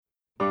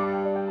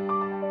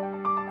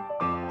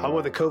How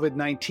will the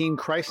COVID-19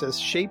 crisis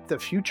shape the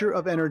future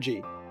of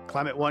energy?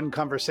 Climate One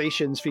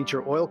conversations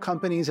feature oil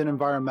companies and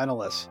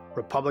environmentalists,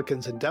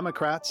 Republicans and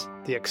Democrats,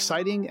 the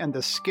exciting and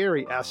the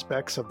scary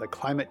aspects of the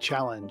climate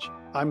challenge.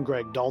 I'm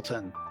Greg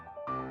Dalton.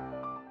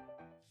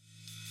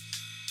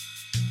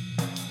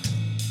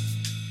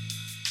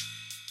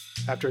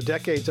 After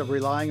decades of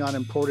relying on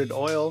imported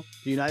oil,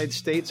 the United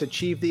States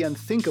achieved the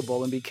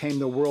unthinkable and became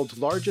the world's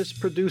largest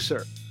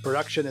producer.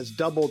 Production has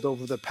doubled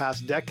over the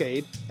past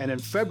decade, and in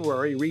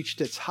February reached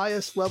its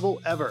highest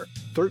level ever,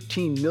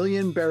 13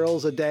 million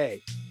barrels a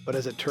day. But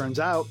as it turns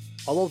out,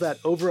 all of that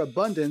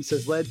overabundance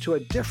has led to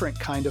a different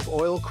kind of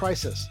oil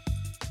crisis.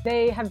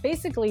 They have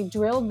basically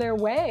drilled their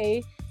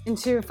way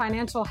into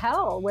financial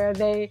hell, where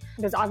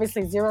there's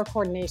obviously zero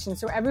coordination,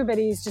 so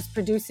everybody's just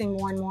producing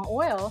more and more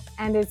oil,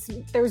 and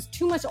there's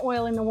too much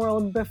oil in the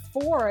world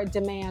before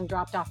demand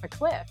dropped off a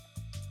cliff.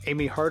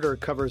 Amy Harder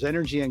covers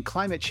energy and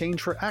climate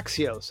change for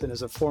Axios and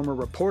is a former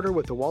reporter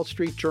with the Wall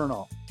Street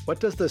Journal. What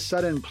does the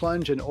sudden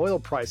plunge in oil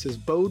prices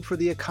bode for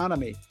the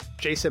economy?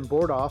 Jason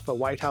Bordoff, a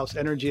White House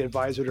energy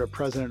advisor to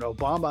President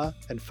Obama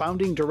and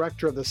founding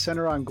director of the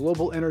Center on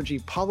Global Energy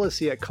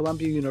Policy at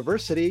Columbia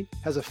University,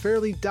 has a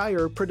fairly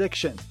dire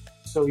prediction.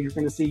 So you're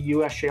going to see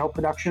U.S. shale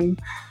production,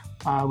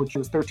 which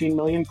was 13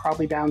 million,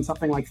 probably down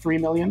something like 3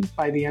 million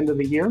by the end of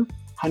the year.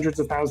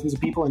 Hundreds of thousands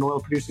of people in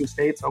oil-producing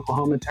states,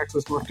 Oklahoma,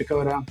 Texas, North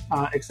Dakota,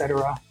 et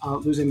cetera,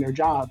 losing their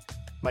job.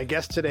 My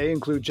guests today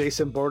include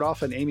Jason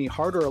Bordoff and Amy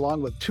Harder,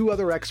 along with two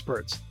other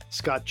experts,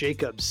 Scott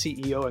Jacobs,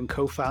 CEO and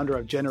co-founder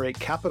of Generate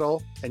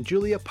Capital, and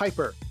Julia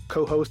Piper,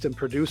 co-host and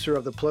producer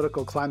of the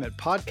Political Climate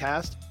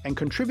podcast and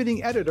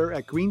contributing editor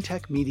at Green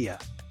Tech Media.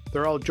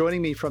 They're all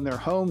joining me from their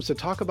homes to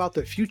talk about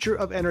the future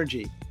of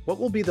energy. What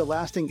will be the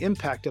lasting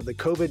impact of the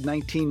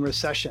COVID-19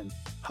 recession?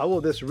 How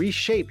will this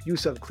reshape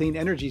use of clean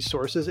energy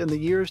sources in the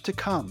years to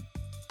come?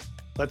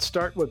 Let's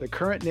start with the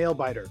current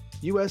nail-biter,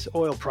 U.S.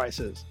 oil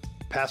prices.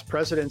 Past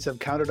presidents have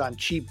counted on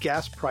cheap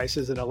gas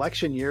prices in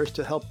election years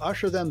to help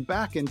usher them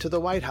back into the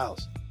White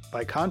House.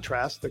 By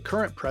contrast, the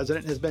current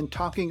president has been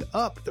talking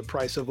up the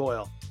price of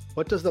oil.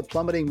 What does the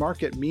plummeting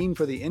market mean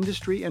for the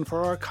industry and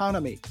for our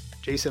economy?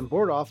 Jason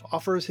Bordoff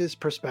offers his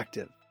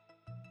perspective.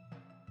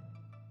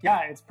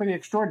 Yeah, it's pretty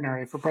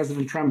extraordinary for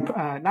President Trump,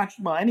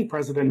 any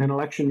president in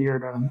election year,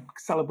 to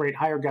celebrate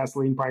higher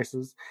gasoline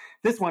prices.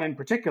 This one in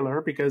particular,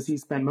 because he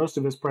spent most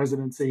of his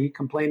presidency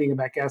complaining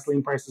about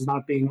gasoline prices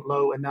not being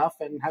low enough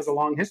and has a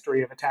long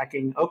history of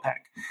attacking OPEC.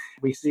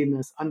 We've seen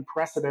this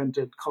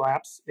unprecedented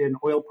collapse in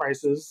oil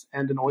prices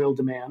and in oil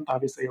demand,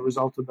 obviously a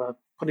result of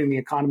putting the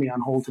economy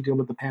on hold to deal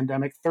with the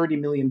pandemic. 30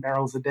 million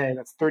barrels a day,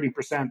 that's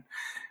 30%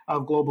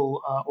 of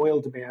global oil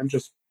demand,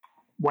 just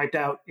wiped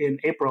out in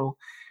April.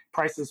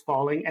 Prices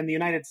falling. And the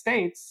United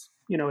States,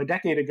 a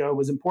decade ago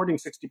was importing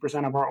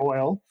 60% of our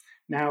oil.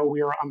 Now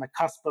we are on the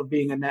cusp of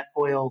being a net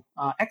oil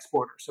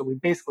exporter. So we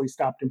basically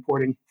stopped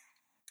importing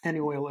any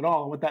oil at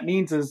all. And what that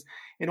means is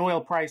an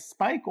oil price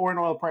spike or an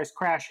oil price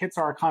crash hits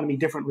our economy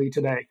differently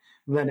today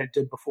than it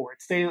did before.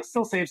 It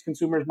still saves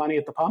consumers money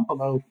at the pump,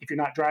 although if you're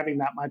not driving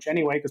that much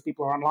anyway, because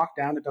people are on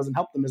lockdown, it doesn't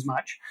help them as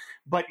much.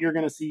 But you're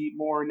going to see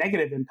more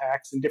negative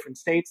impacts in different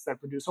states that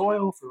produce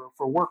oil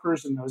for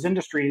workers in those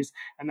industries.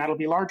 And that'll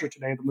be larger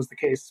today than was the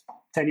case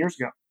 10 years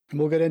ago.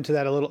 We'll get into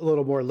that a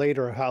little more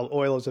later, how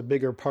oil is a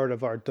bigger part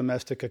of our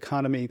domestic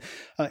economy.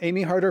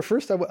 Amy Harder,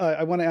 first,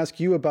 I want to ask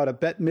you about a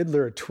Bette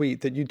Midler tweet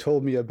that you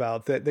told me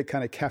about that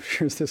kind of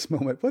captures this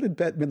moment. What did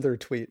Bette Midler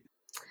tweet?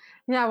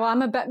 Yeah, well,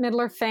 I'm a Bette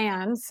Midler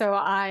fan, so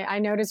I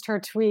noticed her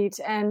tweet.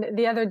 And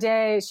the other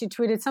day, she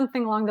tweeted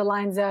something along the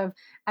lines of,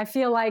 I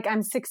feel like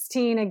I'm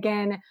 16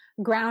 again,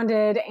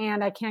 grounded,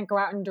 and I can't go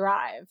out and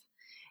drive.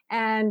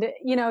 And,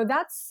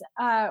 that's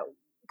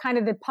kind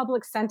of the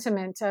public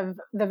sentiment of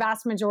the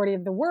vast majority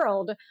of the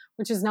world,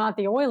 which is not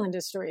the oil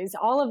industries.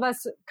 All of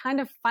us kind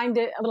of find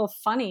it a little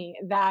funny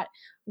that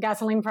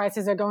gasoline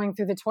prices are going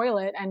through the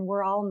toilet and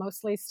we're all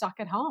mostly stuck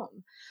at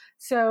home.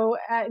 So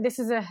this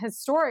is a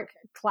historic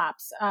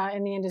collapse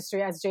in the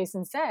industry, as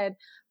Jason said,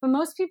 but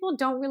most people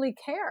don't really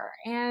care.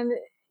 And,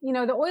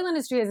 the oil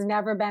industry has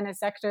never been a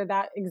sector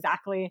that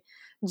exactly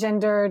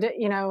gendered,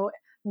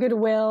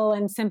 goodwill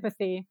and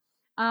sympathy.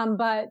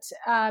 But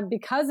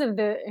because of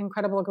the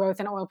incredible growth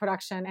in oil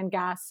production and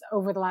gas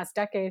over the last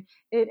decade,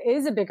 it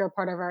is a bigger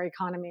part of our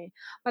economy.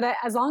 But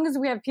as long as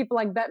we have people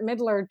like Bette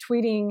Midler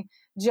tweeting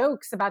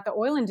jokes about the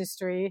oil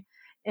industry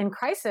in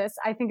crisis,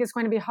 I think it's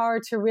going to be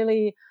hard to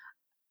really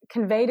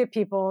convey to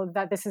people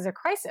that this is a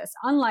crisis,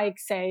 unlike,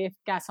 say, if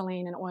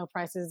gasoline and oil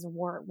prices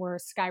were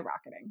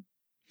skyrocketing.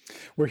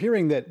 We're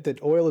hearing that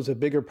oil is a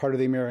bigger part of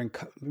the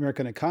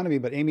American economy,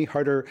 but Amy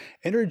Harder,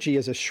 energy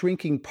is a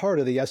shrinking part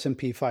of the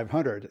S&P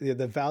 500.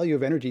 The value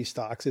of energy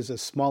stocks is a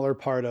smaller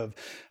part of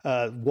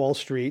Wall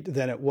Street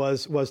than it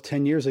was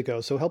 10 years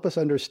ago. So help us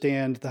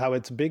understand how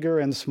it's bigger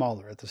and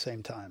smaller at the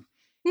same time.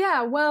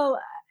 Yeah, well,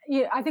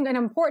 I think an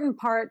important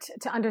part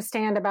to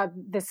understand about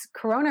this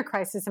corona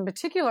crisis in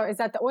particular is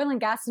that the oil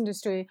and gas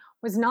industry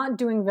was not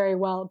doing very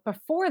well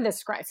before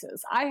this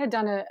crisis. I had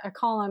done a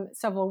column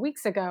several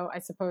weeks ago, I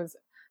suppose,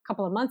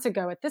 couple of months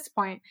ago at this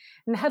point.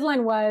 And the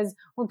headline was,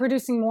 we're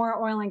producing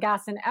more oil and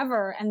gas than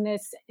ever, and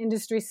this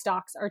industry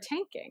stocks are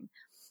tanking.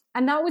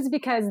 And that was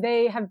because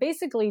they have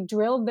basically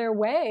drilled their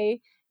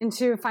way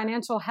into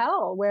financial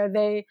hell, where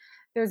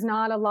there's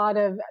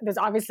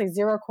obviously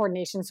zero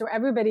coordination. So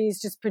everybody's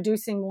just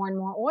producing more and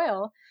more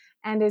oil.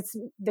 And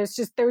there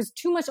was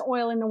too much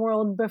oil in the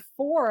world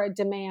before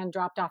demand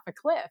dropped off a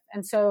cliff.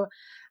 And so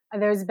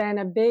there's been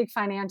a big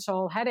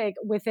financial headache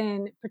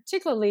within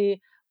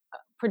particularly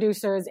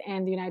producers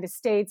in the United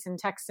States and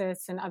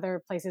Texas and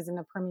other places in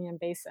the Permian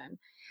Basin.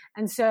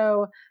 And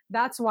so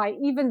that's why,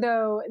 even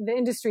though the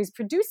industry is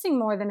producing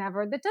more than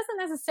ever, that doesn't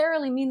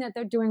necessarily mean that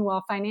they're doing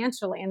well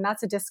financially. And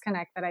that's a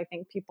disconnect that I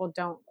think people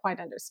don't quite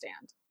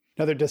understand.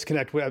 Another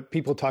disconnect,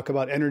 people talk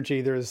about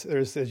energy. There's,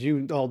 as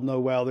you all know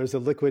well, there's the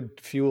liquid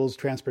fuels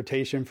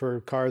transportation for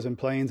cars and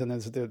planes, and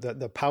there's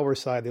the power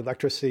side, the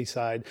electricity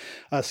side.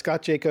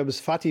 Scott Jacobs,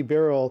 Fatih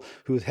Birol,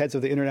 who heads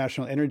of the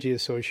International Energy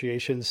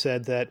Association,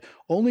 said that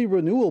only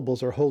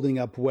renewables are holding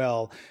up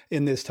well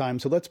in this time.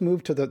 So let's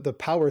move to the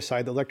power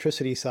side, the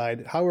electricity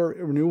side. How are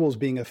renewables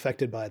being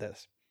affected by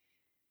this?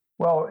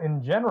 Well,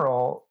 in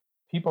general,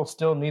 people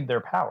still need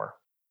their power.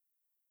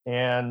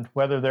 And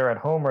whether they're at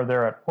home or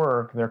they're at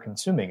work, they're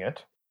consuming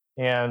it.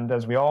 And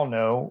as we all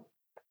know,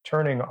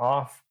 turning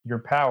off your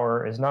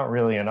power is not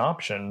really an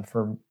option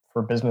for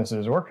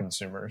businesses or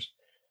consumers.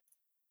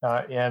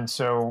 And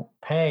so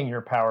paying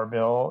your power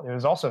bill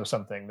is also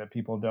something that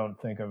people don't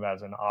think of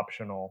as an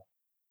optional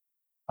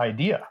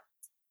idea.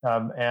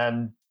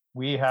 And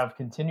we have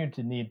continued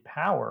to need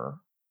power,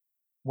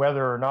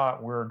 whether or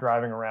not we're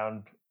driving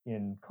around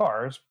in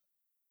cars,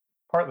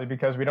 partly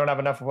because we don't have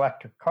enough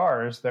electric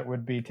cars that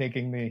would be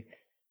taking the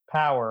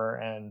power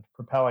and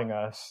propelling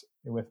us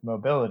with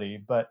mobility.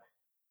 But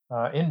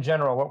in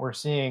general, what we're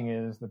seeing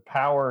is the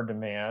power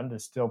demand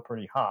is still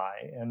pretty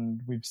high.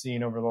 And we've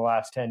seen over the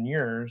last 10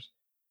 years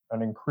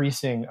an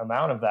increasing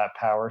amount of that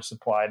power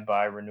supplied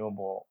by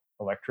renewable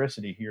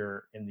electricity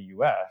here in the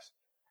US.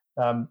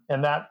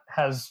 And that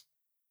has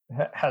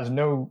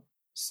no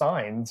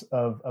signs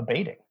of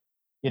abating.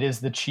 It is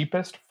the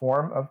cheapest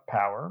form of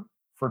power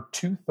for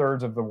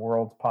 2/3 of the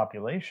world's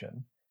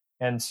population.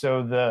 And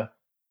so the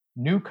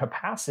new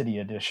capacity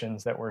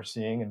additions that we're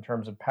seeing in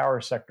terms of power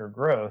sector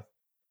growth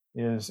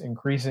is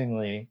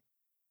increasingly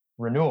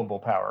renewable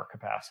power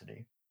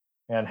capacity,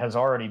 and has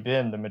already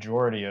been the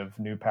majority of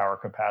new power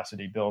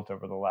capacity built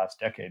over the last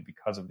decade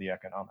because of the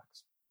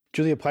economics.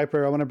 Julia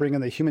Pyper, I want to bring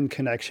in the human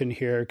connection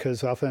here,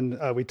 because often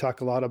we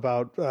talk a lot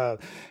about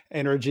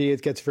energy.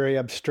 It gets very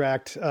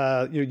abstract.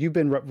 You've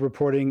been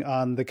reporting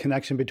on the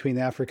connection between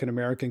the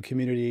African-American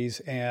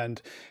communities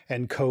and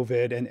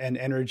COVID and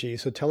energy.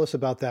 So tell us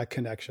about that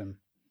connection.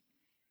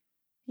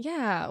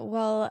 Yeah,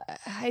 well,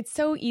 it's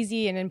so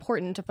easy and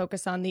important to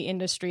focus on the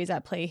industries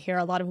at play here.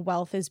 A lot of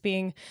wealth is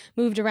being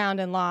moved around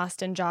and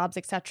lost, and jobs,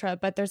 et cetera.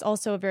 But there's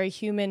also a very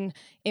human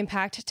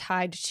impact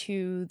tied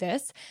to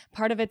this.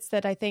 Part of it's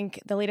that I think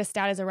the latest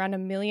stat is around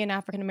 1 million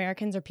African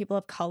Americans or people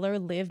of color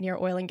live near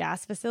oil and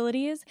gas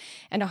facilities.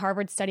 And a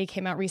Harvard study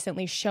came out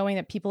recently showing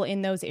that people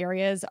in those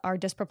areas are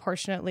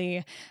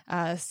disproportionately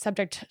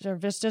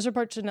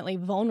disproportionately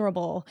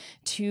vulnerable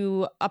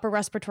to upper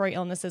respiratory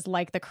illnesses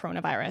like the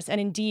coronavirus.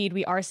 And indeed,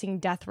 we are seeing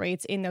death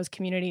rates in those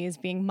communities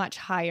being much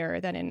higher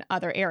than in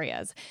other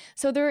areas.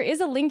 So there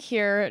is a link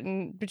here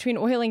between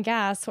oil and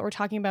gas, what we're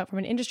talking about from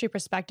an industry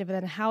perspective, and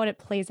then how it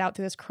plays out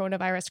through this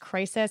coronavirus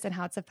crisis and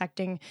how it's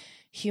affecting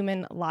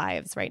human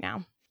lives right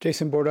now.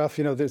 Jason Bordoff,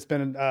 there's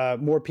been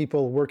more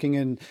people working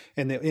in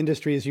the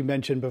industry, as you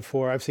mentioned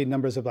before. I've seen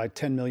numbers of like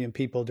 10 million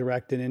people,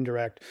 direct and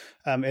indirect.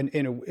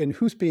 And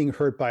who's being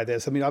hurt by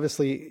this? I mean,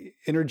 obviously,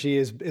 energy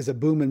is a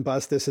boom and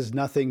bust. This is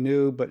nothing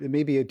new, but it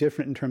may be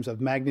different in terms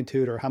of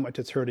magnitude or how much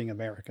it's hurting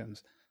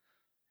Americans.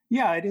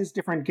 Yeah, it is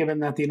different given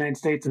that the United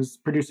States is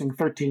producing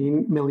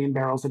 13 million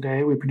barrels a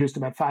day. We produced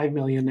about 5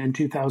 million in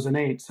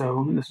 2008.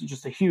 So this is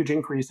just a huge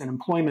increase in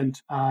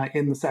employment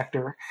in the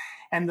sector.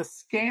 And the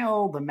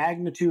scale, the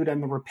magnitude,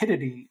 and the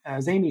rapidity,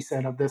 as Amy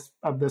said, of this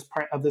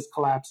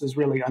collapse is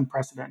really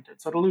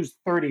unprecedented. So to lose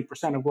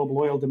 30% of global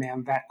oil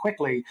demand that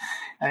quickly,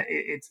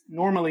 it's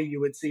normally you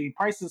would see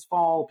prices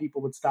fall,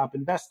 people would stop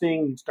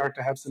investing, you'd start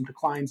to have some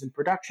declines in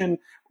production.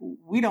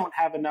 We don't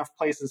have enough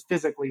places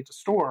physically to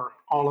store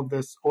all of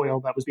this oil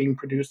that was being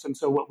produced. And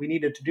so what we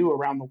needed to do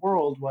around the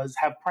world was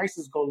have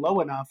prices go low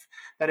enough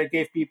that it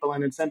gave people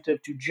an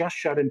incentive to just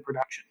shut in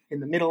production. In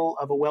the middle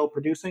of a well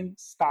producing,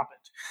 stop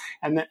it.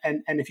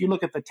 And if you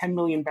look at the 10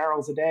 million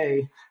barrels a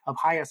day of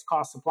highest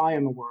cost supply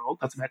in the world,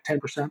 that's about 10%.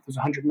 There's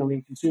 100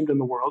 million consumed in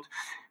the world.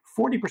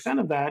 40%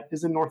 of that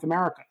is in North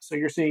America. So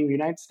you're seeing the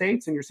United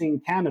States and you're seeing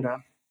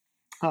Canada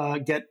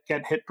get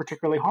hit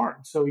particularly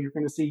hard. So you're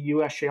going to see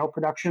U.S. shale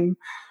production,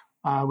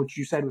 which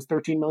you said was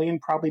 13 million,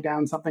 probably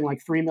down something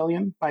like 3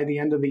 million by the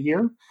end of the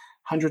year.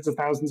 hundreds of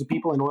thousands of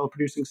people in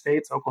oil-producing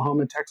states,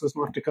 Oklahoma, Texas,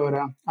 North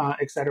Dakota,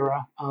 et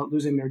cetera,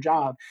 losing their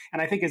job.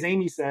 And I think, as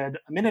Amy said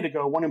a minute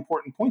ago, one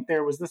important point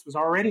there was this was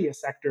already a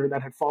sector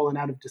that had fallen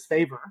out of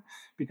disfavor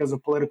because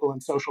of political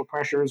and social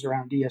pressures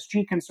around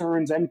ESG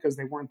concerns and because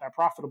they weren't that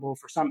profitable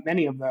for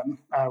many of them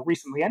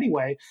recently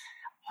anyway.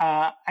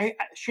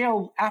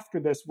 Shale after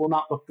this will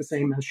not look the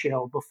same as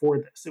shale before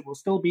this. It will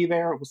still be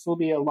there. It will still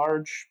be a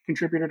large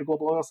contributor to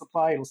global oil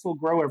supply. It will still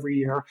grow every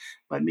year,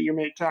 but you're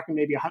talking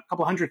maybe a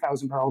couple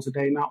 100,000 barrels a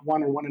day, not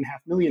 1 or 1.5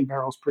 million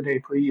barrels per day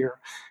per year,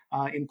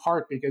 in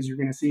part because you're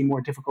going to see more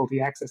difficulty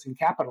accessing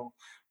capital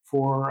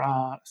for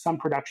some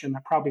production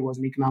that probably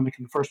wasn't economic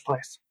in the first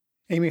place.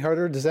 Amy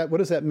Harder, what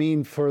does that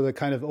mean for the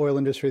kind of oil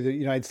industry that the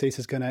United States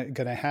is going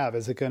to have?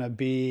 Is it going to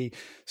be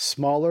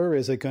smaller?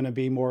 Is it going to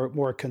be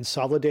more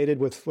consolidated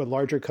with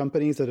larger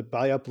companies that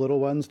buy up little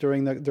ones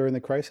during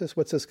the crisis?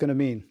 What's this going to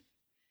mean?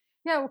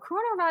 Yeah, well,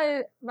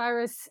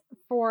 coronavirus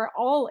for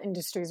all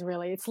industries,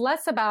 really. It's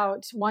less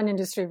about one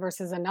industry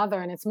versus another,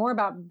 and it's more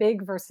about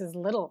big versus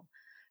little.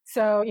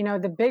 So,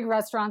 the big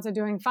restaurants are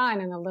doing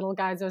fine and the little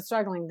guys are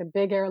struggling. The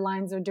big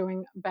airlines are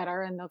doing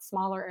better and the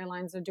smaller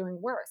airlines are doing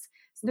worse.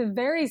 So the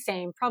very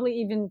same, probably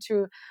even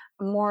to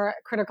a more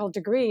critical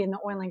degree in the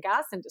oil and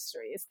gas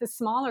industry. It's the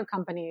smaller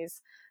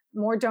companies,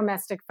 more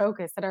domestic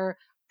focus, that are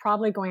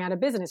probably going out of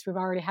business. We've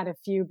already had a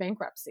few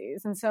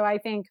bankruptcies. And so I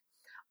think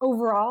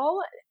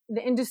overall,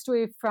 the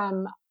industry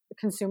from the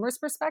consumer's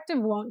perspective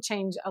won't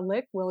change a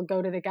lick. We'll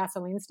go to the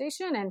gasoline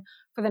station, and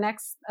for the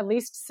next at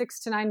least 6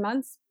 to 9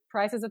 months,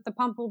 prices at the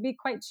pump will be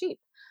quite cheap.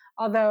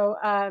 Although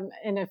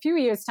in a few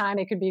years' time,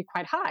 it could be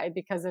quite high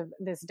because of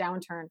this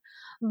downturn.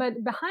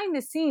 But behind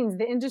the scenes,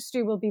 the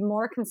industry will be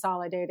more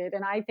consolidated.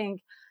 And I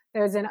think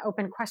there's an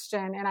open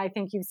question. And I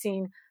think you've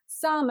seen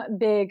some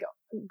big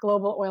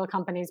global oil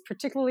companies,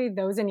 particularly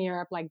those in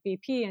Europe like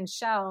BP and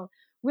Shell,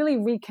 really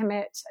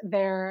recommit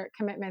their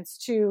commitments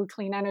to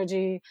clean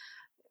energy,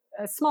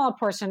 a small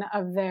portion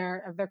of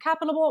their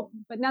capital,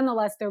 but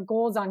nonetheless, their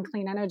goals on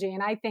clean energy.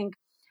 And I think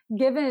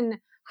given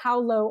how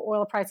low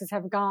oil prices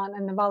have gone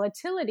and the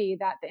volatility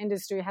that the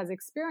industry has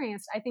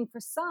experienced, I think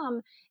for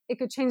some, it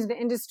could change the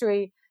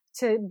industry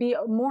to be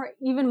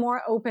even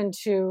more open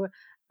to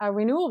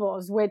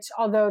renewables, which,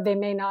 although they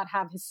may not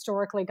have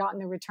historically gotten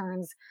the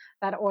returns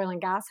that oil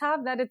and gas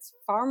have, that it's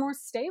far more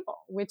stable,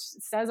 which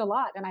says a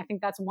lot. And I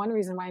think that's one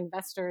reason why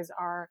investors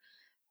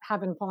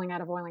have been pulling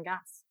out of oil and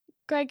gas.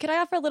 Greg, could I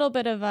offer a little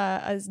bit of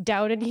a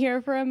doubt in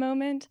here for a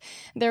moment?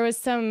 There was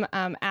some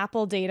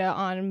Apple data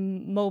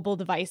on mobile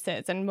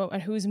devices and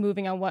who's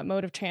moving on what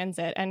mode of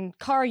transit, and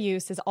car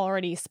use is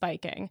already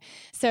spiking.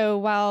 So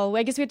while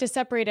I guess we have to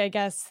separate,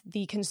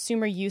 the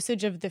consumer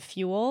usage of the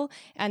fuel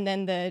and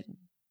then the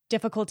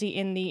difficulty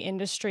in the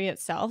industry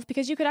itself,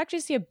 because you could actually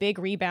see a big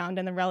rebound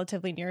in the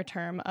relatively near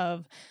term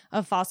of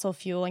fossil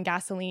fuel and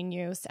gasoline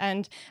use.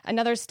 And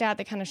another stat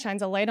that kind of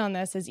shines a light on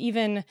this is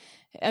even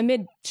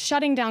amid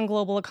shutting down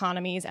global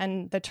economies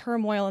and the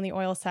turmoil in the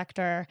oil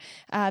sector,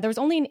 there was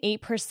only an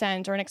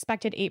 8% or an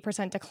expected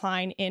 8%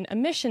 decline in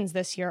emissions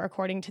this year,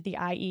 according to the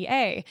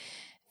IEA.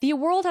 The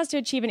world has to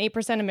achieve an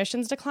 8%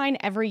 emissions decline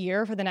every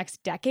year for the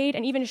next decade,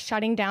 and even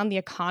shutting down the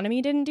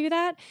economy didn't do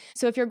that.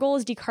 So if your goal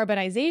is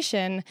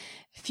decarbonization,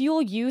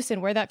 fuel use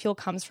and where that fuel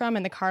comes from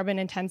and the carbon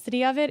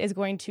intensity of it is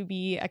going to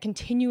be a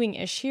continuing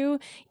issue,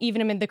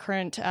 even amid the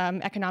current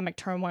economic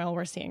turmoil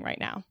we're seeing right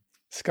now.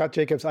 Scott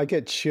Jacobs, I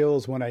get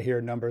chills when I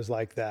hear numbers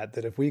like that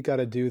we got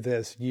to do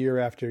this year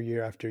after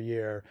year after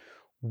year.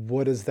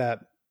 What is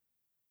that?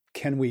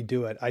 Can we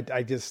do it?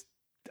 I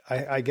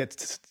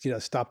get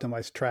stopped in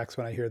my tracks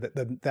when I hear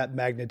that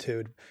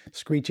magnitude,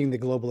 screeching the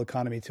global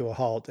economy to a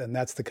halt, and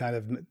that's the kind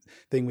of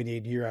thing we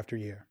need year after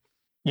year.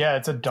 Yeah,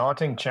 it's a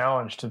daunting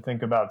challenge to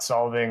think about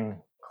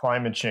solving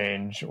climate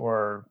change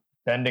or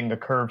bending the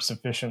curve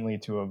sufficiently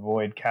to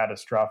avoid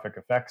catastrophic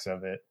effects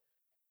of it.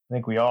 I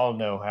think we all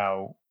know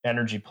how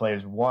energy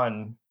plays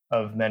one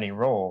of many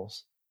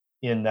roles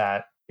in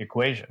that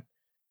equation.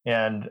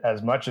 And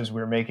as much as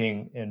we're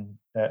making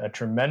a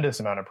tremendous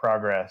amount of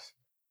progress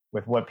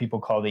with what people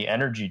call the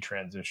energy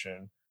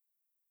transition,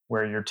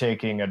 where you're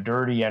taking a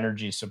dirty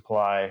energy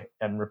supply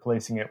and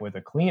replacing it with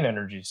a clean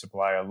energy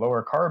supply, a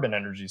lower carbon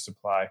energy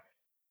supply,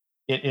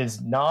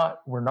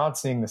 we're not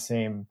seeing the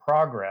same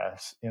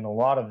progress in a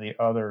lot of the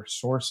other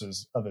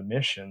sources of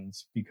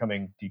emissions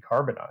becoming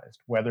decarbonized,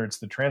 whether it's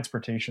the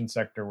transportation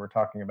sector we're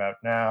talking about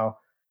now,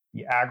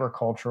 the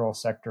agricultural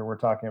sector we're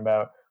talking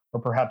about, or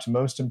perhaps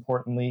most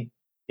importantly,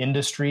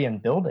 industry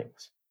and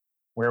buildings,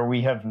 where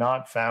we have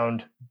not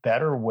found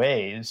better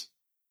ways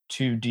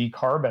to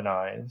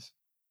decarbonize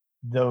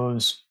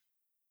those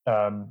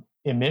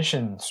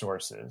emission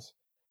sources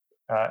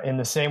in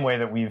the same way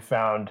that we've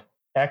found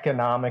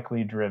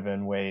economically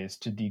driven ways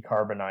to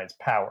decarbonize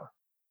power,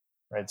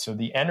 right? So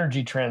the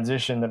energy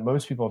transition that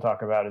most people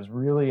talk about is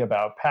really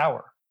about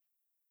power.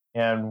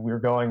 And we're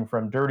going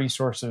from dirty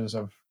sources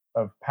of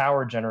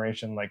power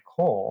generation like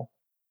coal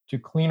to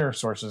cleaner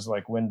sources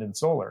like wind and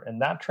solar.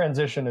 And that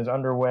transition is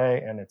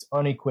underway, and it's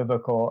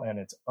unequivocal and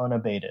it's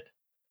unabated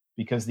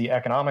because the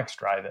economics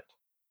drive it.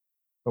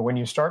 But when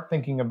you start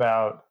thinking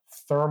about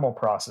thermal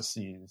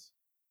processes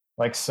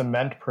like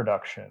cement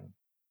production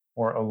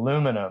or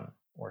aluminum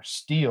or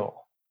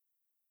steel,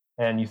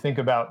 and you think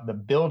about the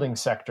building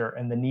sector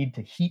and the need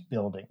to heat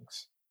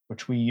buildings,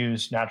 which we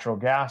use natural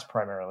gas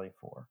primarily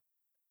for,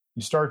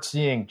 you start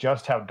seeing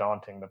just how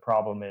daunting the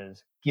problem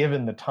is,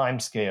 given the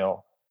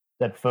timescale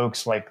that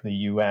folks like the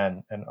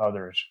UN and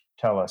others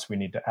tell us we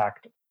need to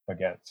act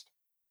against.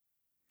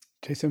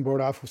 Jason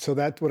Bordoff, so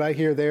that what I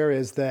hear there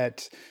is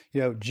that,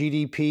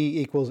 GDP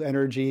equals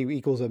energy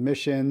equals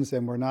emissions,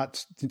 and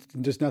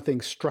there's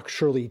nothing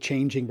structurally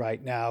changing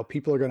right now.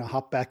 People are going to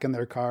hop back in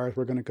their cars.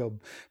 We're going to go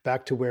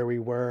back to where we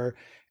were,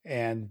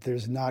 and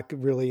there's not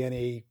really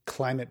any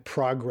climate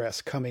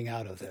progress coming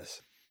out of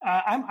this.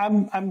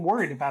 I'm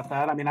worried about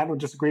that. I mean, I don't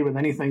disagree with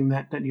anything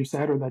that you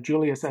said or that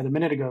Julia said a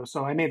minute ago.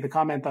 So I made the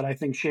comment that I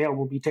think shale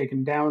will be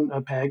taken down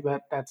a peg.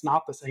 That's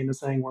not the same as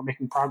saying we're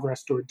making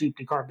progress toward deep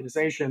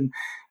decarbonization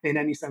in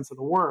any sense of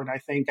the word. I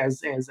think,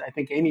 as I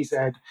think Amy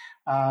said,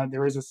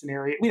 there is a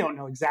scenario. We don't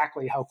know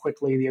exactly how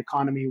quickly the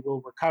economy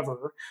will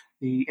recover.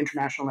 The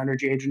International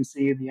Energy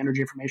Agency, the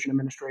Energy Information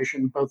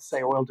Administration, both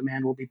say oil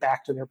demand will be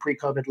back to their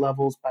pre-COVID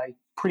levels by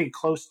pretty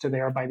close to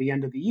there by the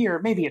end of the year.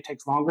 Maybe it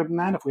takes longer than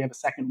that if we have a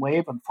second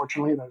wave.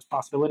 Unfortunately, there's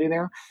possibility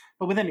there.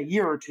 But within a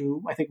year or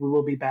two, I think we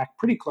will be back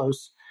pretty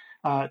close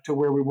to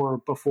where we were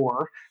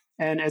before.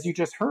 And as you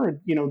just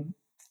heard,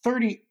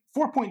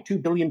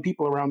 4.2 billion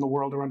people around the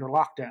world are under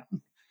lockdown.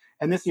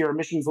 And this year,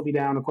 emissions will be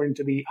down, according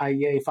to the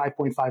IEA,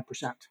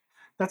 5.5%.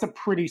 That's a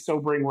pretty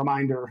sobering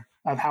reminder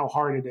of how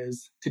hard it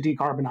is to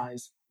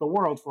decarbonize the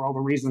world for all the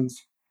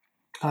reasons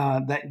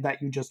that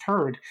you just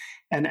heard.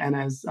 And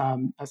as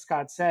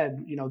Scott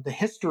said, the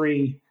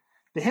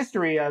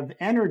history of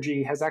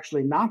energy has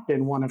actually not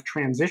been one of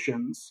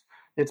transitions.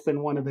 It's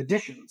been one of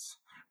additions,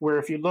 where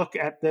if you look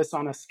at this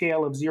on a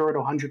scale of 0 to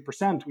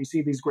 100%, we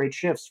see these great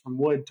shifts from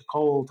wood to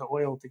coal to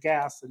oil to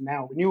gas and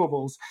now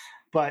renewables.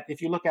 But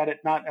if you look at it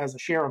not as a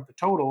share of the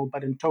total,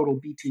 but in total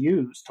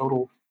BTUs,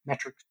 total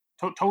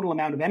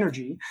amount of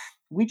energy,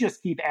 we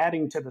just keep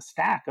adding to the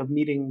stack of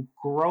meeting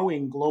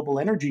growing global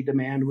energy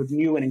demand with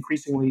new and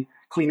increasingly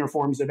cleaner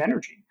forms of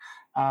energy.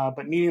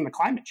 But meeting the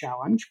climate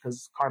challenge,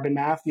 because carbon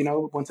math,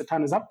 once a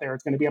ton is up there,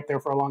 it's going to be up there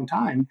for a long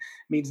time,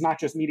 means not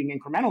just meeting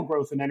incremental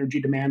growth in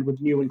energy demand with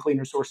new and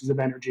cleaner sources of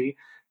energy,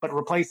 but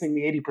replacing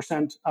the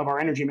 80% of our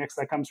energy mix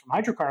that comes from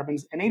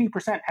hydrocarbons. And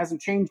 80% hasn't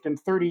changed in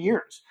 30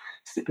 years.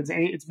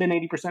 It's been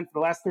 80% for the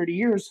last 30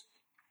 years,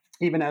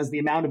 even as the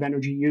amount of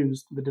energy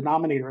used, the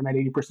denominator in that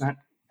 80%,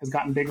 has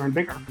gotten bigger and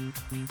bigger.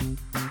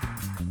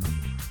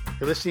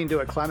 You're listening to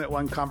a Climate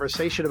One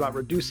conversation about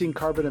reducing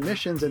carbon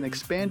emissions and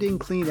expanding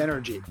clean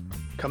energy.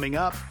 Coming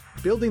up,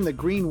 building the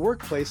green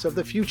workplace of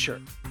the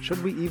future.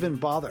 Should we even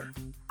bother?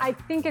 I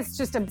think it's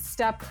just a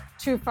step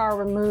too far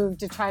removed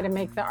to try to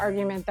make the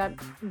argument that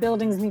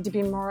buildings need to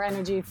be more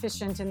energy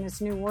efficient in this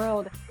new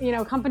world.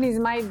 Companies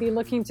might be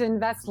looking to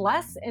invest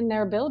less in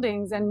their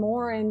buildings and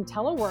more in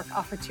telework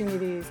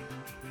opportunities.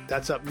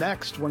 That's up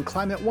next when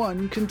Climate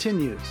One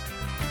continues.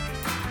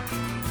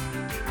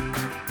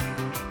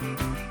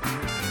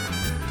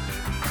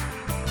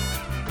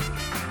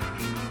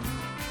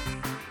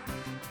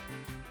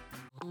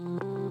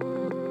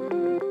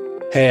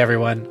 Hey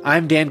everyone,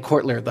 I'm Dan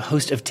Kortler, the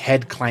host of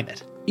TED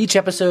Climate. Each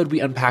episode,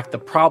 we unpack the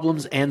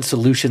problems and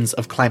solutions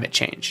of climate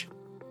change.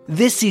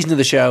 This season of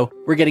the show,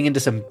 we're getting into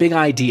some big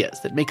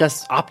ideas that make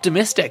us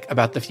optimistic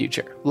about the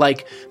future,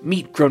 like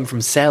meat grown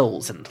from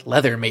cells and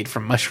leather made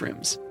from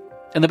mushrooms.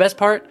 And the best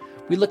part,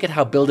 we look at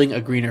how building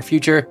a greener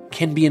future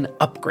can be an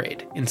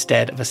upgrade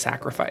instead of a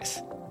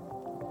sacrifice.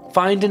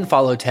 Find and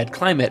follow TED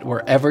Climate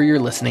wherever you're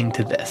listening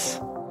to this.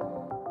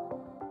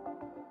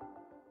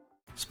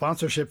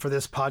 Sponsorship for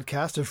this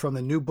podcast is from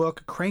the new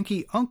book,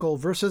 Cranky Uncle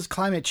versus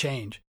Climate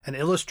Change, an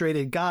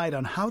illustrated guide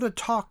on how to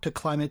talk to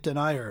climate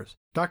deniers.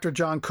 Dr.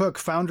 John Cook,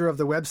 founder of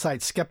the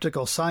website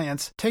Skeptical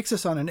Science, takes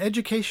us on an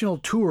educational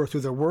tour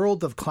through the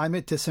world of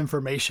climate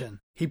disinformation.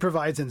 He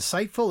provides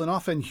insightful and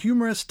often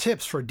humorous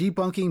tips for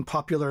debunking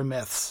popular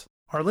myths.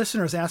 Our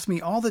listeners ask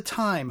me all the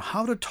time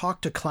how to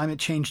talk to climate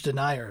change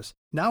deniers.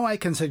 Now I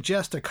can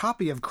suggest a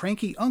copy of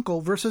Cranky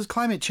Uncle versus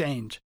Climate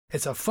Change.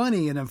 It's a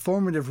funny and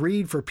informative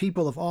read for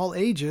people of all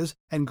ages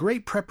and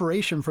great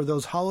preparation for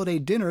those holiday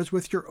dinners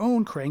with your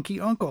own cranky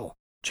uncle.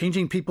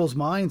 Changing people's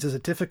minds is a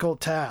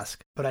difficult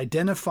task, but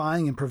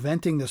identifying and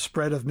preventing the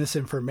spread of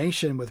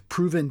misinformation with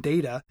proven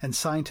data and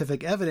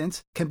scientific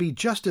evidence can be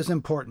just as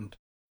important.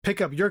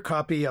 Pick up your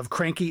copy of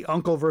Cranky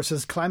Uncle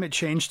vs. Climate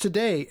Change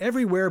today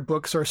everywhere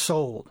books are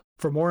sold.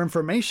 For more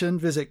information,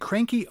 visit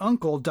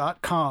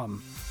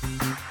crankyuncle.com.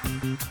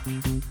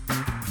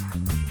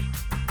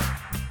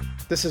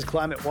 This is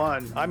Climate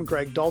One. I'm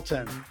Greg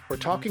Dalton. We're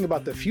talking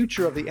about the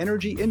future of the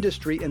energy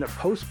industry in a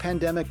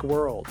post-pandemic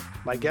world.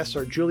 My guests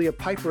are Julia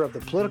Piper of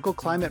the Political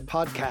Climate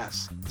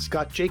Podcast,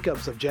 Scott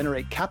Jacobs of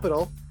Generate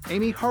Capital,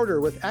 Amy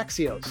Harder with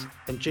Axios,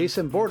 and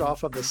Jason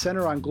Bordoff of the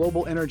Center on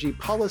Global Energy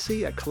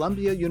Policy at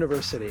Columbia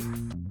University.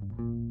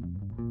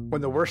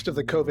 When the worst of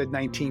the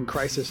COVID-19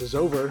 crisis is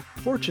over,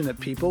 fortunate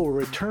people will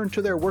return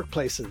to their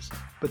workplaces,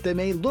 but they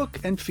may look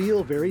and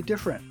feel very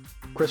different.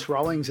 Chris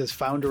Rawlings is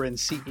founder and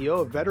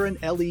CEO of Veteran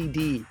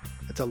LED.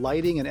 It's a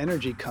lighting and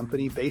energy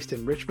company based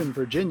in Richmond,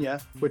 Virginia,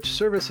 which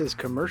services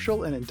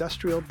commercial and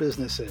industrial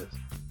businesses.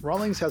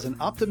 Rawlings has an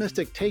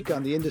optimistic take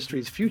on the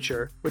industry's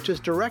future, which is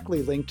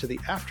directly linked to the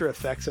after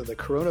effects of the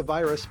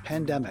coronavirus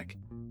pandemic.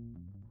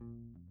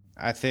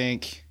 I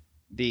think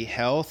the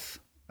health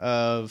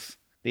of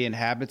the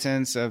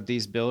inhabitants of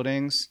these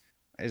buildings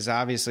is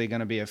obviously going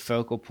to be a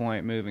focal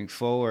point moving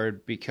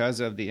forward because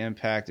of the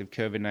impact of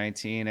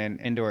COVID-19 and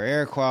indoor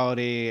air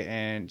quality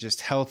and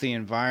just healthy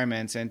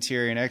environments,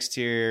 interior and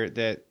exterior,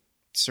 that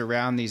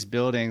surround these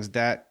buildings.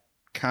 That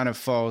kind of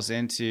falls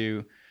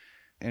into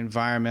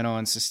environmental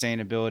and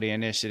sustainability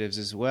initiatives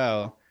as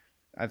well.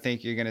 I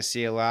think you're going to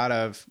see a lot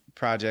of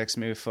projects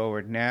move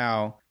forward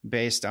now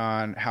based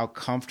on how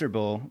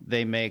comfortable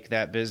they make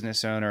that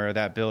business owner or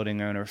that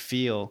building owner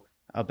feel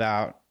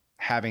about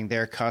having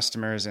their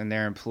customers and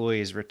their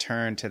employees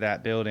return to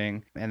that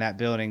building, and that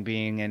building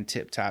being in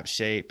tip-top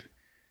shape,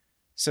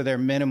 so they're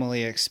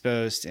minimally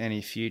exposed to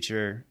any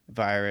future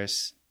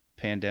virus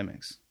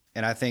pandemics.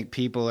 And I think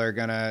people are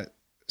going to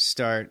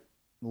start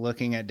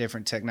looking at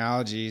different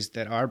technologies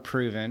that are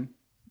proven,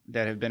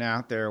 that have been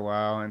out there a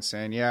while, and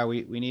saying, yeah,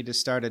 we need to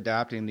start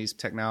adopting these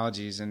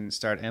technologies and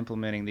start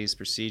implementing these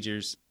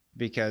procedures,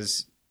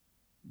 because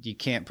you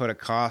can't put a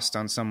cost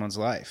on someone's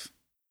life.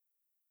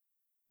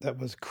 That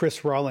was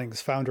Chris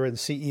Rawlings, founder and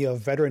CEO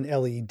of Veteran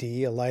LED,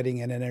 a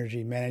lighting and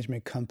energy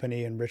management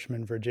company in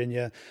Richmond,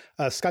 Virginia.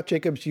 Scott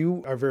Jacobs,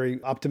 you are very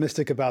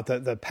optimistic about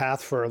the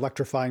path for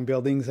electrifying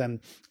buildings,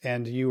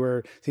 and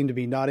you seemed to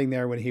be nodding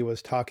there when he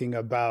was talking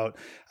about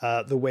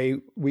the way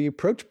we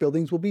approach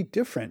buildings will be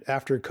different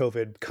after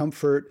COVID.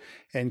 Comfort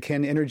and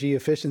can energy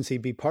efficiency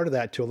be part of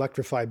that to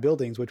electrify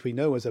buildings, which we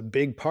know is a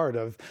big part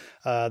of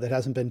that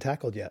hasn't been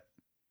tackled yet?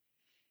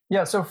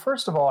 Yeah, so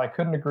first of all, I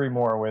couldn't agree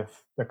more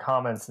with the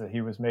comments that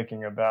he was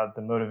making about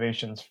the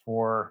motivations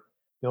for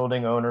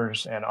building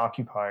owners and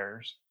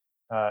occupiers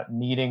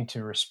needing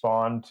to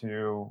respond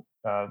to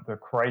the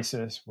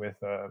crisis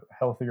with a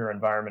healthier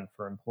environment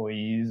for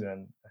employees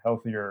and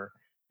healthier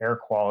air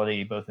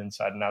quality, both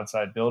inside and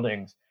outside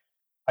buildings.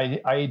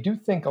 I do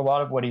think a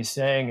lot of what he's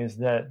saying is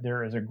that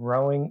there is a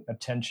growing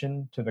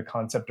attention to the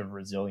concept of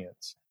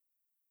resilience.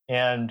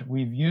 And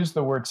we've used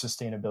the word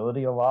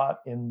sustainability a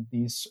lot in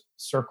these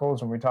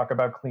circles when we talk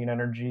about clean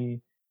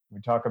energy, we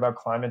talk about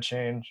climate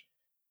change.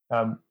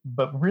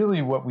 But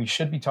really what we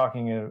should be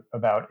talking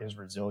about is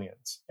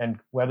resilience. And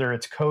whether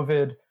it's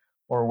COVID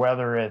or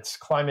whether it's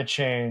climate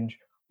change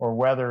or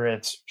whether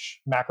it's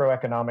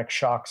macroeconomic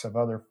shocks of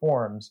other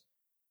forms,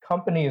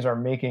 companies are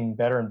making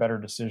better and better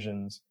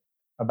decisions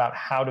about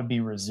how to be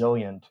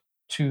resilient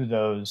to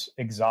those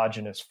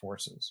exogenous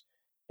forces.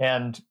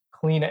 And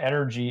clean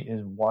energy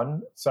is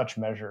one such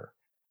measure.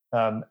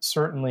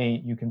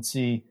 Certainly, you can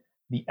see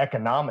the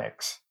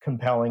economics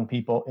compelling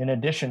people in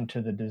addition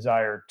to the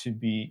desire to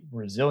be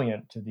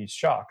resilient to these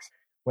shocks.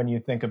 When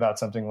you think about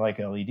something like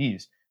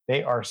LEDs,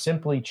 they are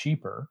simply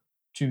cheaper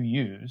to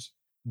use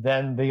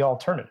than the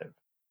alternative.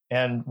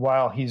 And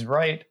while he's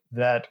right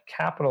that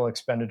capital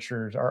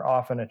expenditures are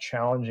often a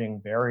challenging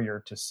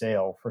barrier to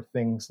sale for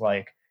things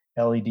like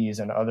LEDs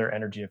and other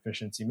energy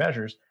efficiency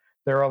measures,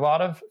 there are a lot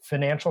of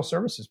financial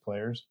services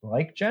players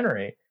like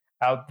Generate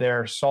out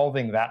there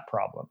solving that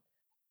problem.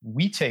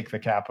 We take the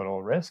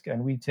capital risk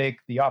and we take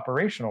the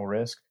operational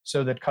risk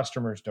so that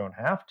customers don't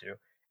have to.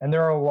 And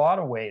there are a lot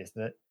of ways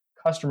that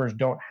customers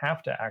don't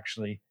have to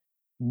actually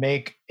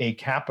make a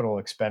capital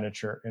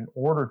expenditure in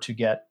order to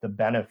get the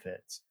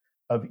benefits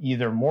of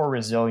either more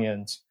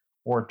resilience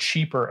or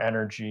cheaper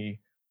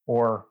energy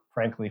or,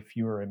 frankly,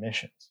 fewer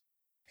emissions.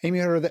 Amy,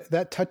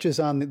 that touches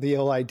on the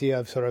whole idea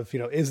of sort of,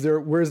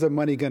 where's the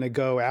money going to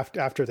go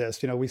after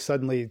this? We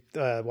suddenly,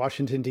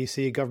 Washington,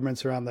 D.C.,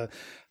 governments around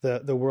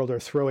the world are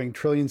throwing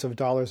trillions of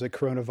dollars at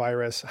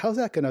coronavirus. How's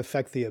that going to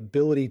affect the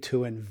ability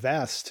to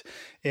invest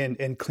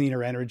in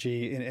cleaner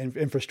energy, in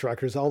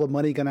infrastructure? Is all the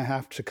money going to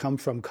have to come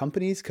from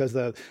companies because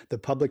the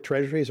public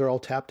treasuries are all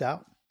tapped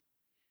out?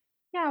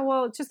 Yeah,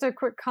 well, just a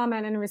quick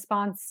comment in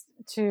response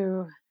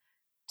to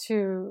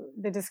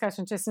the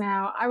discussion just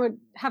now. I would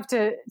have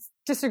to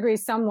disagree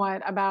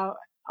somewhat about,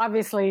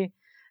 obviously,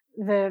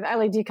 the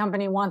LED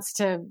company wants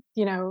to,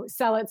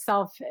 sell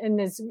itself in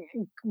this,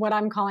 what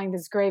I'm calling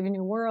this grave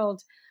new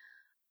world.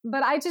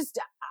 But I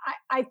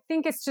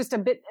think it's just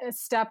a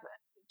step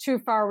too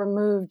far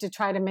removed to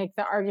try to make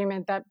the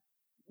argument that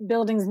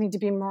buildings need to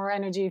be more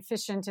energy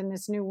efficient in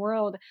this new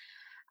world.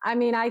 I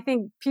mean, I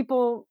think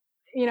people,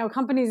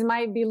 companies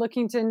might be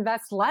looking to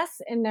invest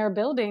less in their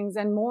buildings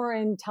and more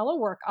in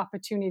telework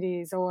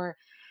opportunities or,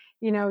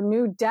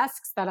 new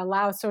desks that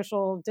allow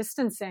social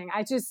distancing.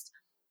 I just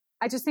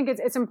think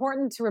it's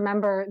important to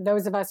remember,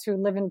 those of us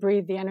who live and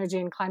breathe the energy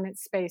and climate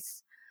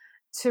space,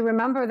 to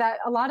remember that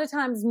a lot of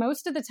times,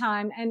 most of the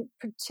time, and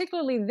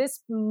particularly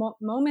this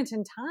moment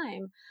in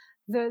time,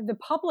 the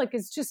public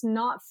is just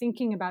not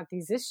thinking about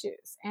these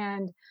issues.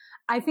 And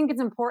I think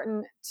it's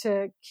important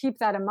to keep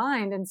that in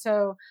mind. And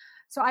so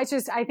I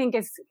think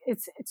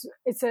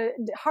it's a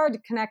hard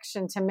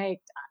connection to make,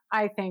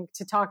 I think,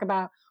 to talk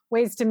about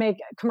ways to make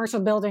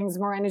commercial buildings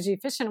more energy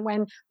efficient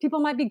when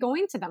people might be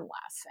going to them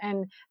less,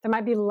 and there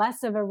might be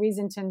less of a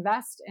reason to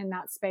invest in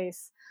that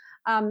space.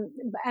 And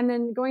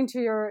then going to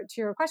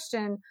your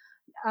question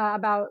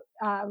about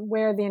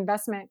where the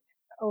investment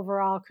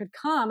overall could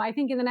come, I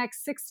think in the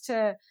next 6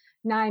 to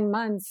 9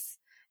 months,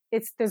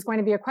 there's going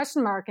to be a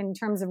question mark in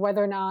terms of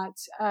whether or not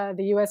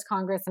the U.S.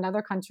 Congress and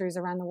other countries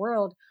around the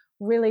world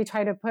really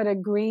try to put a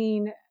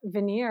green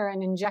veneer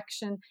and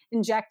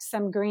inject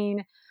some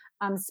green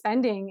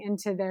spending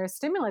into their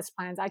stimulus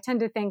plans. I tend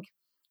to think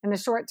in the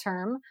short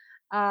term,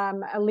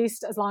 at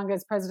least as long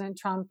as President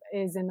Trump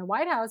is in the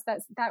White House,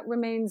 that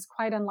remains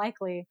quite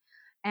unlikely.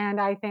 And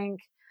I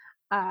think,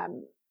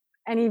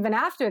 and even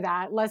after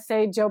that, let's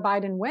say Joe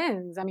Biden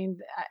wins. I mean,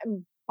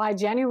 by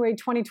January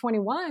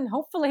 2021,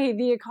 hopefully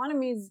the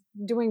economy is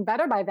doing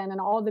better by then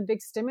and all the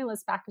big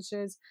stimulus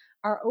packages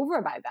are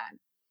over by then.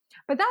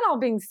 But that all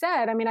being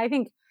said, I mean, I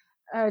think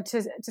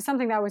to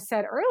something that was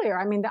said earlier,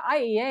 I mean, the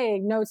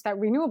IEA notes that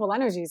renewable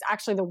energy is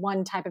actually the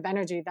one type of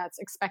energy that's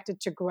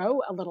expected to grow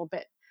a little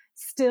bit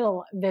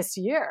still this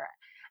year.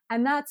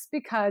 And that's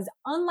because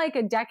unlike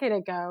a decade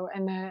ago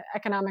in the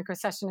economic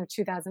recession of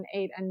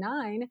 2008 and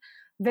 9,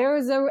 there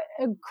is an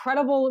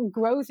incredible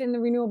growth in the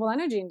renewable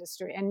energy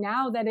industry. And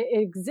now that it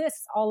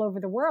exists all over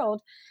the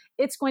world,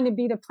 it's going to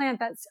be the plant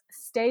that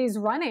stays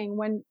running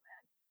when,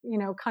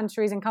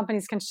 countries and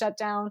companies can shut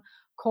down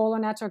coal or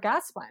natural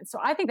gas plants. So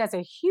I think that's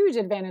a huge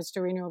advantage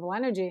to renewable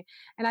energy.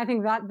 And I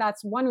think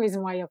that's one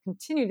reason why you'll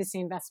continue to see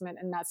investment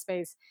in that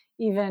space,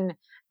 even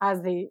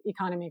as the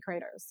economy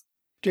craters.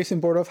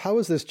 Jason Bordoff, how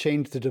has this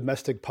changed the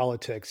domestic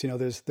politics?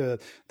 There's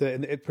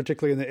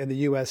particularly in the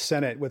U.S.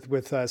 Senate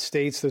with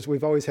states.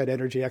 We've always had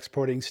energy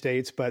exporting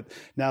states, but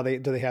now do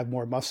they have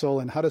more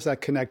muscle? And how does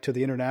that connect to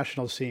the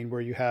international scene,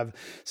 where you have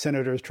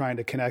senators trying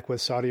to connect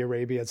with Saudi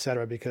Arabia, et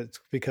cetera,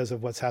 because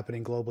of what's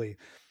happening globally?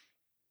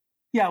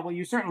 Yeah, well,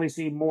 you certainly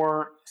see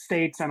more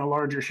states and a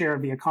larger share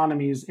of the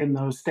economies in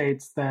those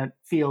states that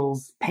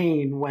feels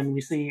pain when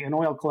we see an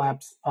oil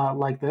collapse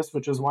like this,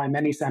 which is why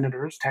many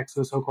senators,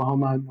 Texas,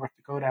 Oklahoma, North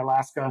Dakota,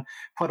 Alaska,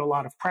 put a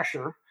lot of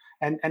pressure,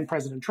 and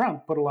President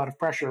Trump put a lot of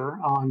pressure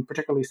on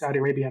particularly Saudi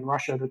Arabia and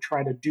Russia to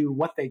try to do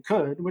what they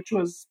could, which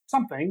was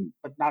something,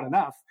 but not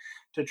enough,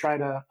 to try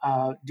to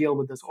deal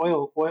with this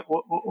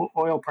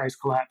oil price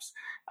collapse.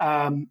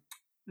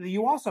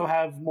 You also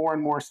have more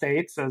and more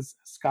states, as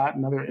Scott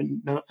and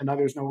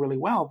others know really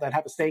well, that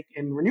have a stake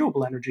in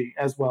renewable energy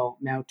as well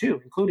now too,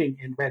 including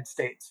in red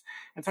states.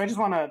 And so I just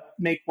want to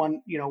make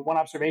one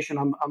observation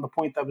on the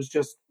point that was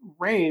just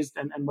raised,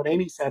 and what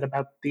Amy said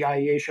about the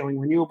IEA showing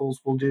renewables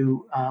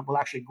will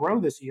actually grow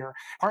this year.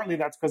 Partly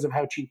that's because of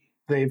how cheap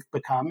they've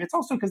become. It's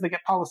also because they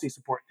get policy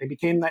support. They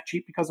became that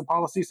cheap because of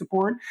policy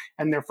support,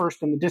 and they're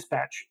first in the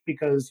dispatch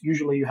because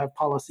usually you have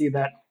policy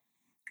that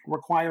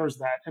requires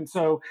that. And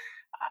so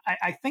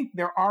I think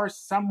there are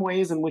some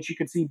ways in which you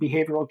could see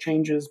behavioral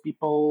changes.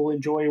 People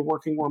enjoy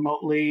working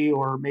remotely,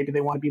 or maybe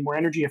they want to be more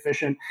energy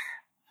efficient.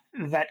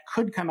 That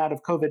could come out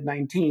of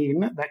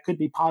COVID-19. That could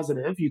be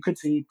positive. You could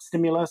see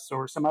stimulus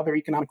or some other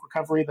economic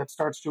recovery that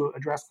starts to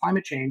address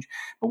climate change.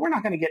 But we're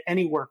not going to get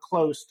anywhere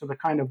close to the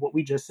kind of what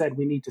we just said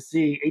we need to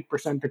see,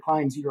 8%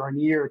 declines year on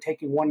year,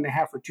 taking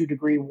 1.5 or 2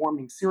 degree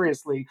warming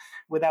seriously,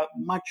 without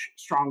much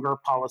stronger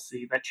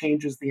policy that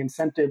changes the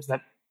incentives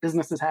that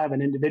businesses have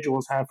and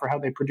individuals have for how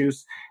they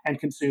produce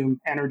and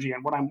consume energy.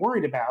 And what I'm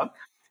worried about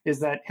is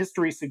that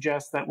history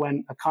suggests that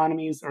when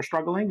economies are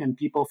struggling and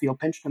people feel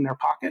pinched in their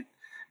pocket,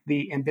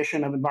 the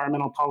ambition of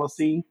environmental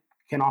policy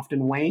can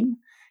often wane.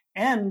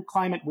 And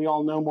climate, we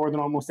all know more than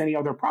almost any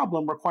other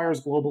problem,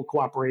 requires global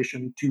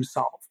cooperation to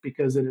solve,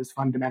 because it is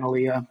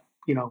fundamentally a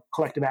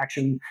collective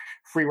action,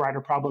 free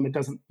rider problem. It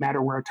doesn't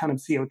matter where a ton of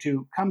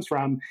CO2 comes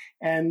from.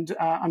 And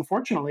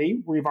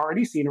unfortunately, we've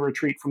already seen a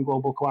retreat from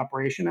global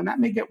cooperation, and that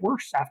may get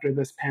worse after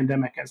this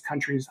pandemic as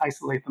countries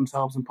isolate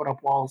themselves and put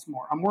up walls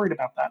more. I'm worried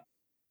about that.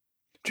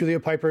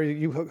 Julia Pyper,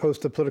 you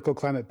host the Political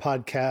Climate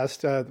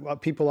podcast.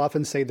 People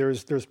often say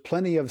there's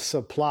plenty of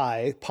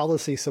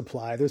policy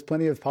supply. There's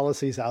plenty of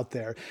policies out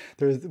there.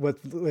 What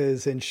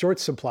is in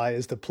short supply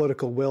is the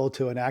political will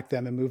to enact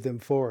them and move them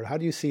forward. How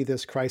do you see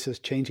this crisis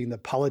changing the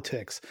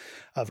politics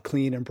of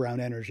clean and brown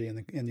energy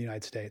in the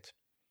United States?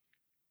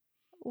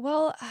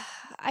 Well,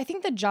 I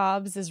think the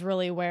jobs is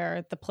really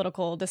where the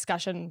political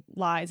discussion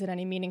lies in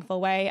any meaningful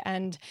way.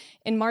 And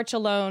in March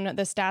alone,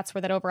 the stats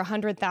were that over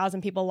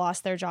 100,000 people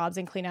lost their jobs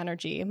in clean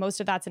energy. Most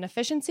of that's in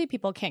efficiency.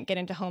 People can't get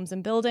into homes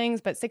and buildings,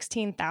 but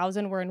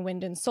 16,000 were in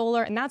wind and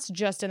solar. And that's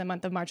just in the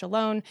month of March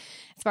alone.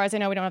 As far as I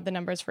know, we don't have the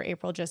numbers for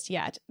April just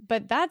yet.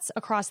 But that's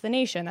across the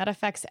nation. That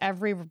affects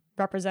every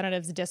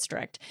representative's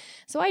district.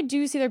 So I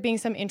do see there being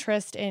some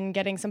interest in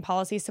getting some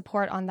policy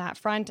support on that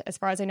front. As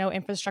far as I know,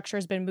 infrastructure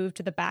has been moved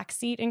to the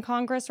backseat seat in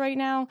Congress right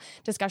now.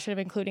 Discussion of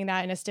including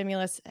that in a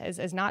stimulus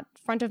is not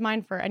front of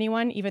mind for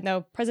anyone, even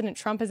though President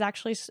Trump has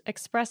actually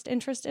expressed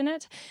interest in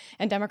it,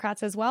 and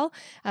Democrats as well.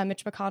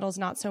 Mitch McConnell's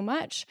not so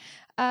much.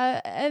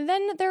 And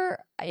then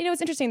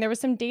it's interesting. There was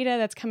some data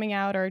that's coming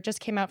out or just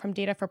came out from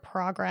Data for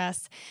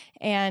Progress,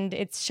 and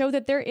it showed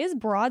that there is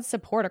broad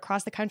support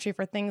across the country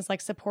for things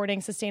like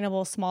supporting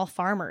sustainable small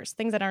farmers,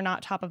 things that are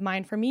not top of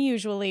mind for me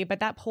usually, but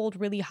that polled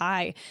really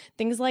high.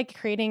 Things like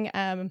creating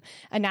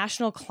a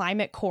national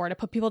climate corps to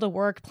put people to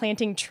work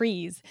planting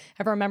trees.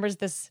 Everyone remembers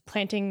this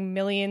planting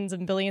millions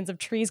and billions of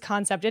trees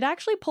concept. It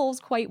actually polls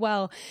quite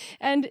well.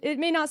 And it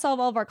may not solve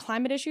all of our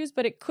climate issues,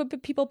 but it could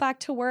put people back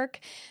to work.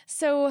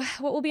 So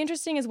what will be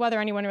interesting is whether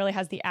anyone really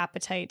has the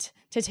appetite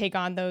to take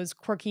on those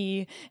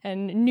quirky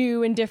and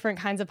new and different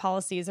kinds of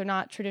policies. They're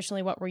not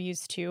traditionally what we're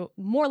used to.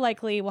 More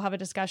likely, we'll have a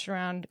discussion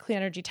around clean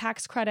energy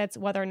tax credits,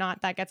 whether or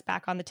not that gets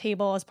back on the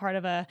table as part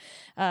of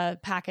a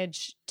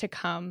package to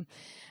come.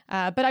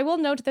 But I will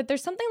note that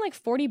there's something like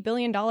 $40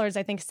 billion,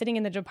 I think, sitting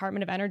in the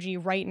Department of Energy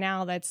right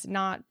now that's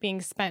not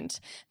being spent,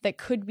 that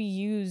could be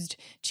used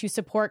to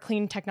support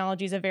clean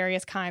technologies of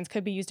various kinds,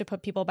 could be used to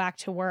put people back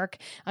to work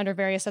under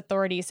various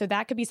authorities. So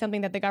that could be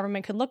something that the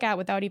government could look at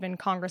without even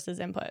Congress's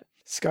input.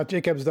 Scott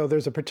Jacobs, though,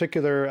 there's a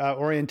particular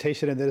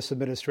orientation in this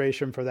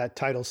administration for that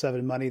Title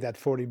VII money, that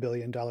 $40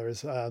 billion,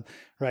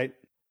 right?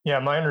 Yeah,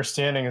 my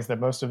understanding is that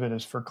most of it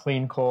is for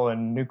clean coal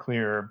and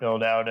nuclear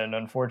build out. And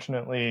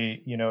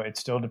unfortunately, it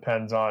still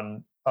depends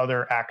on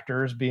other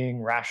actors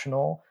being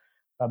rational.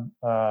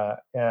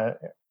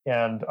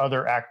 And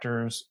other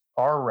actors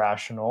are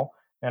rational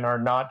and are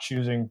not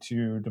choosing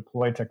to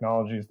deploy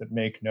technologies that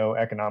make no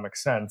economic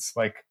sense,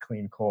 like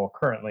clean coal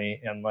currently,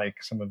 and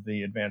like some of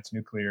the advanced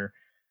nuclear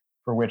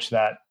for which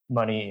that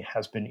money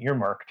has been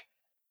earmarked.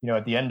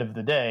 At the end of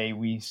the day,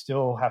 we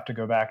still have to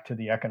go back to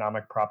the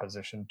economic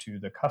proposition to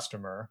the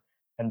customer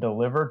and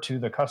deliver to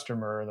the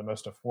customer the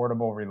most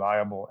affordable,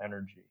 reliable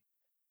energy.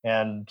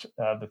 And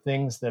the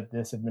things that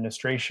this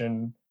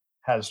administration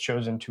has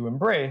chosen to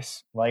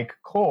embrace, like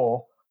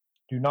coal,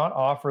 do not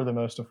offer the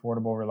most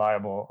affordable,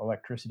 reliable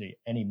electricity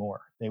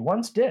anymore. They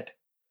once did,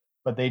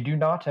 but they do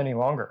not any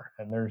longer.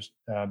 And there's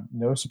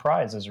no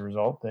surprise as a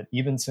result that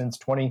even since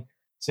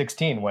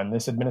 2016, when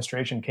this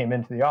administration came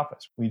into the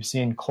office, we've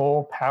seen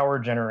coal power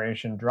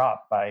generation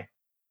drop by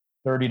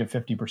 30 to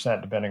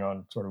 50%, depending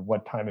on sort of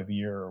what time of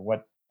year or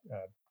what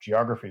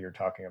geography you're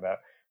talking about.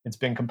 It's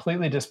been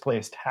completely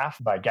displaced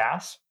half by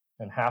gas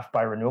and half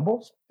by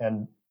renewables.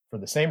 And for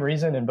the same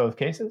reason in both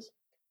cases,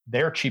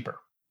 they're cheaper.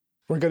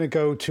 We're going to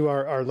go to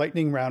our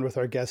lightning round with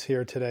our guests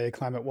here today,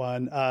 Climate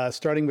One,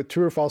 starting with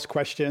true or false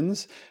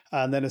questions,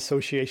 and then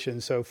association.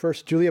 So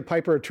first, Julia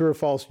Piper, true or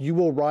false, you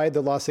will ride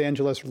the Los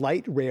Angeles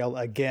light rail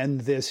again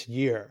this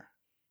year.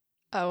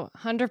 Oh,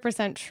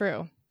 100%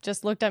 true.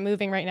 Just looked at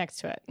moving right next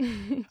to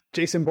it.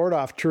 Jason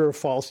Bordoff, true or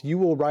false, you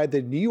will ride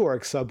the New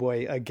York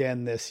subway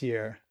again this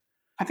year.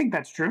 I think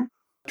that's true.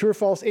 True or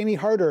false, Amy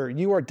Harder,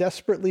 you are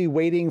desperately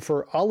waiting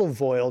for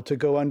olive oil to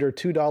go under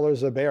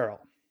 $2 a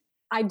barrel.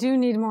 I do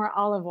need more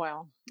olive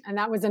oil. And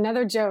that was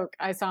another joke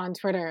I saw on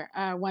Twitter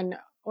when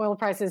oil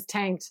prices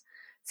tanked.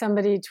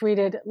 Somebody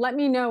tweeted, let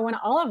me know when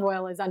olive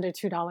oil is under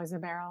 $2 a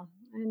barrel.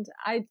 And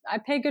I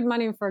pay good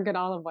money for good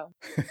olive oil.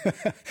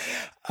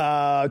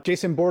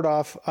 Jason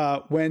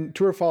Bordoff,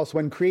 true or false,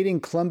 when creating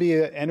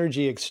Columbia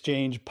Energy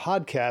Exchange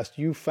podcast,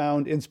 you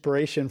found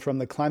inspiration from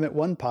the Climate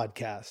One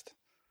podcast.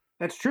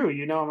 That's true.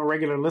 I'm a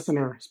regular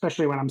listener,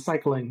 especially when I'm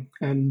cycling.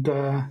 And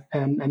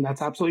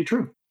that's absolutely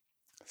true.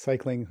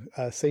 Cycling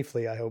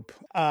safely, I hope.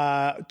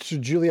 To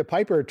Julia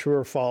Piper, true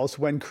or false,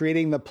 when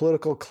creating the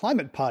Political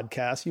Climate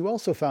podcast, you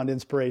also found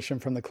inspiration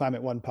from the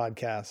Climate One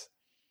podcast.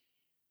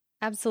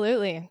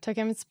 Absolutely. Took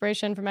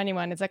inspiration from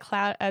anyone.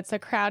 It's a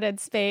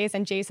crowded space,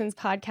 and Jason's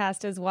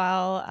podcast as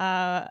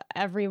well,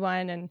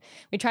 everyone. And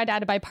we tried to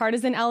add a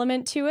bipartisan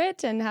element to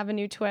it and have a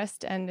new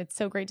twist. And it's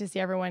so great to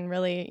see everyone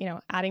really,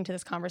 adding to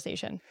this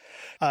conversation.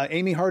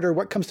 Amy Harder,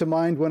 what comes to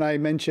mind when I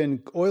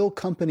mention oil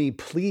company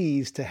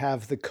pleased to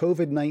have the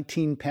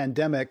COVID-19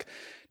 pandemic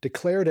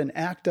declared an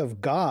act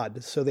of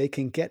God so they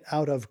can get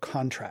out of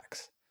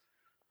contracts?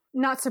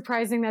 Not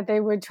surprising that they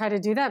would try to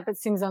do that, but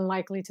seems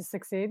unlikely to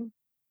succeed.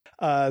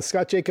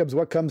 Scott Jacobs,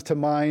 what comes to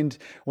mind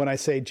when I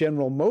say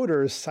General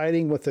Motors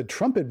siding with the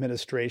Trump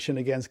administration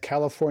against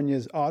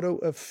California's auto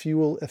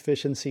fuel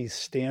efficiency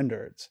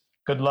standards?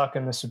 Good luck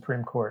in the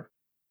Supreme Court.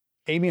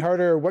 Amy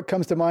Harder, what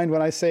comes to mind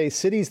when I say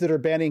cities that are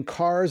banning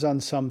cars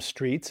on some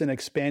streets and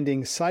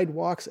expanding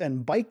sidewalks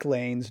and bike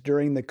lanes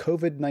during the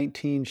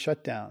COVID-19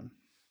 shutdown?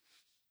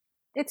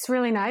 It's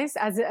really nice.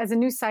 As a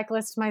new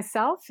cyclist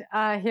myself,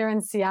 here in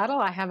Seattle,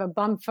 I have a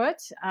bum foot,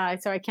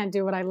 so I can't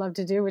do what I love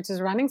to do, which is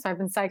running. So I've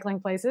been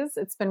cycling places.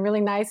 It's been really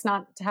nice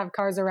not to have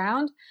cars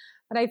around.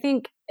 But I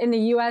think in the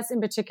U.S.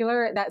 in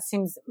particular, that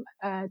seems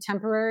a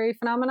temporary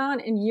phenomenon.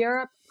 In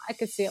Europe, I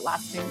could see it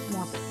lasting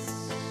more.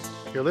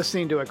 You're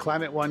listening to a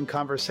Climate One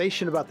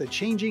conversation about the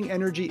changing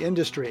energy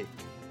industry.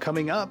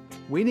 Coming up,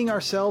 weaning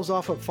ourselves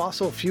off of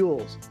fossil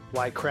fuels,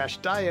 why crash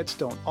diets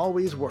don't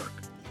always work.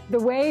 The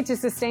way to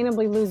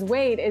sustainably lose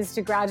weight is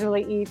to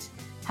gradually eat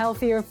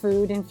healthier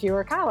food and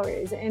fewer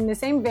calories. In the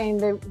same vein,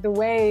 the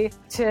way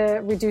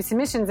to reduce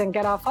emissions and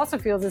get off fossil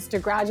fuels is to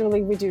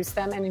gradually reduce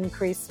them and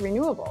increase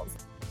renewables.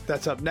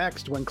 That's up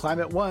next when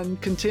Climate One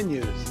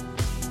continues.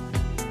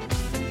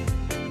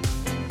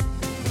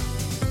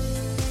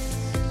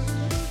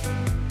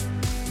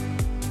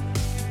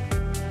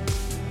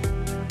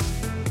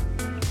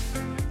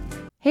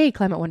 Hey,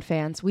 Climate One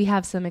fans, we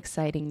have some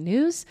exciting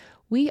news.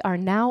 We are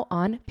now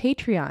on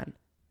Patreon.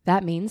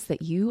 That means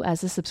that you,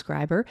 as a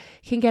subscriber,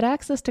 can get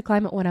access to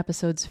Climate One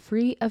episodes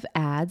free of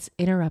ads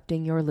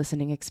interrupting your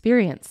listening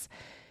experience.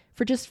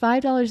 For just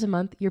 $5 a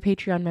month, your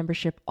Patreon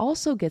membership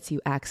also gets you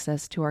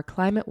access to our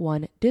Climate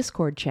One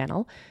Discord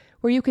channel,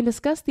 where you can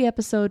discuss the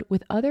episode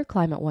with other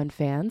Climate One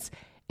fans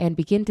and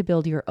begin to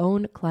build your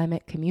own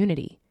climate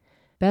community.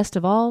 Best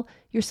of all,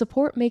 your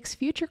support makes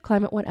future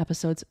Climate One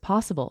episodes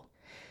possible.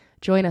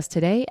 Join us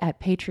today at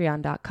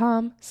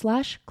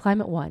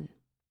patreon.com/Climate One.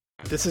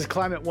 This is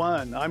Climate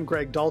One. I'm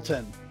Greg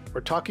Dalton. We're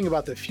talking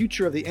about the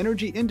future of the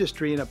energy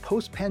industry in a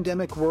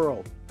post-pandemic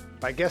world.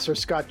 My guests are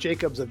Scott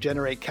Jacobs of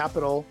Generate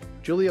Capital,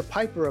 Julia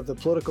Piper of the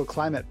Political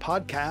Climate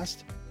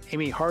Podcast,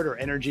 Amy Harder,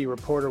 energy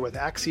reporter with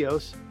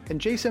Axios, and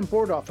Jason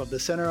Bordoff of the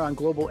Center on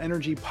Global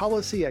Energy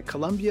Policy at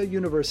Columbia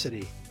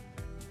University.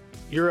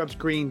 Europe's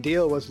Green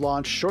Deal was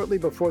launched shortly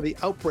before the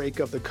outbreak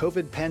of the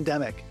COVID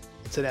pandemic.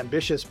 It's an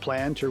ambitious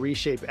plan to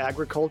reshape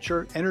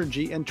agriculture,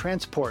 energy, and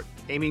transport,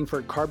 aiming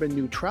for carbon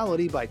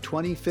neutrality by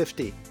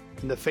 2050.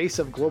 In the face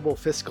of global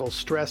fiscal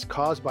stress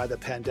caused by the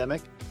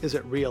pandemic, is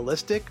it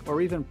realistic or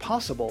even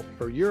possible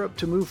for Europe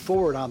to move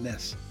forward on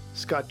this?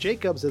 Scott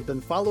Jacobs has been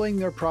following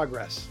their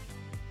progress.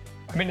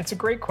 I mean, it's a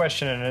great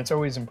question, and it's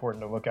always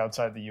important to look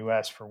outside the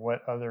U.S. for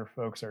what other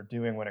folks are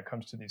doing when it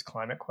comes to these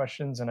climate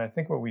questions. And I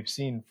think what we've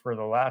seen for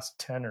the last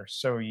 10 or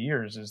so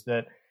years is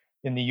that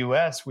in the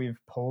U.S., we've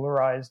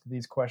polarized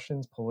these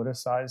questions,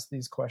 politicized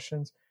these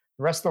questions.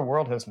 The rest of the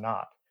world has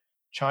not.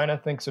 China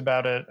thinks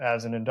about it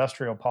as an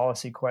industrial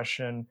policy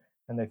question,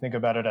 and they think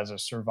about it as a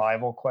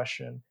survival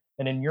question.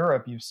 And in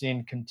Europe, you've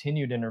seen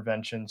continued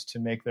interventions to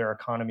make their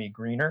economy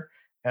greener.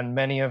 And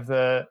many of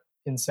the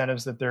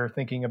incentives that they're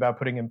thinking about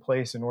putting in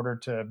place in order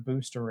to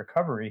boost a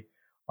recovery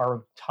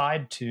are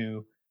tied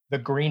to the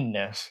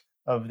greenness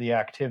of the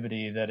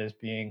activity that is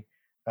being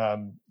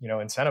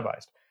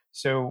incentivized.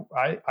 So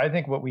I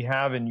think what we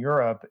have in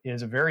Europe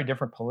is a very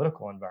different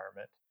political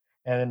environment.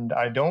 And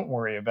I don't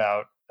worry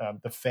about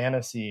the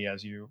fantasy,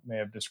 as you may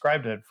have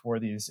described it, for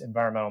these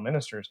environmental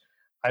ministers.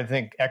 I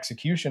think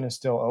execution is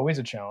still always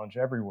a challenge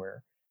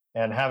everywhere.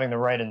 And having the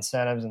right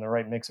incentives and the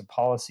right mix of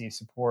policy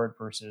support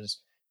versus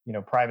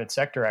private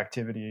sector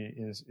activity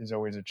is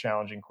always a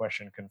challenging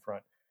question to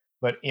confront.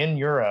 But in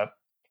Europe,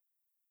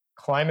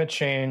 climate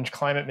change,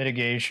 climate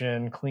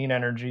mitigation, clean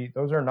energy,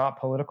 those are not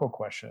political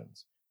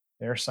questions.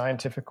 They are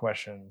scientific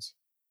questions.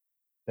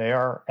 They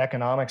are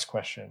economics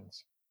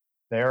questions.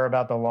 They are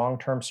about the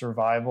long-term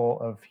survival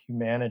of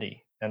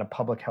humanity and a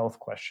public health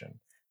question.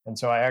 And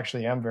so I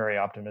actually am very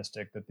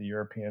optimistic that the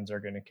Europeans are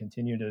going to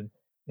continue to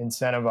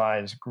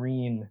incentivize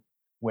green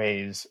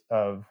ways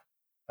of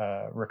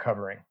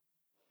recovering.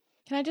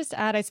 Can I just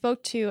add, I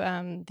spoke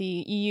to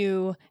the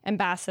EU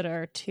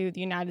ambassador to the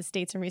United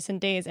States in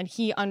recent days, and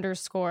he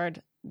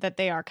underscored that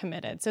they are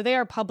committed. So they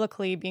are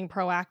publicly being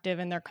proactive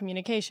in their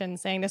communication,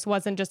 saying this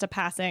wasn't just a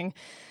passing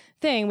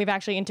thing. We've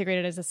actually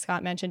integrated, as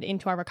Scott mentioned,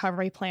 into our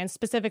recovery plan,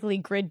 specifically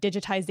grid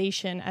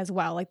digitization as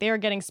well. Like, they are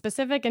getting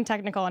specific and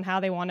technical on how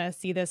they want to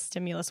see this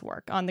stimulus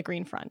work on the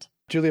green front.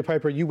 Julia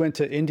Piper, you went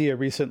to India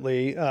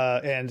recently,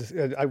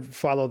 and I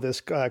follow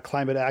this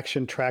climate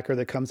action tracker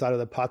that comes out of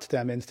the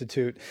Potsdam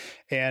Institute.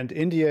 And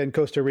India and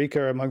Costa Rica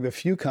are among the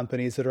few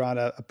companies that are on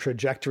a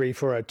trajectory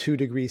for a 2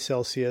 degrees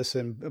Celsius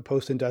and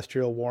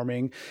post-industrial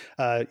warming.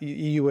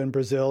 EU and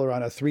Brazil are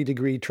on a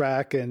 3-degree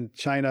track, and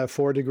China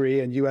 4-degree,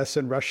 and US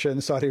and Russia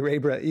and Saudi Arabia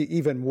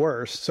even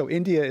worse. So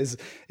India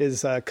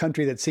is a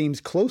country that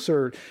seems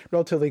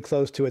relatively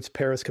close to its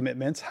Paris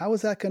commitments. How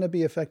is that going to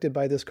be affected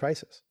by this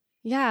crisis?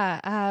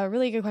 Yeah,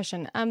 really good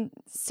question.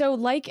 So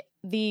like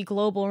the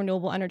global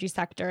renewable energy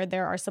sector,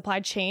 there are supply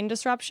chain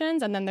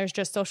disruptions, and then there's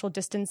just social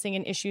distancing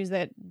and issues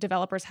that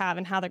developers have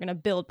and how they're going to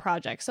build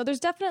projects. So there's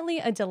definitely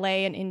a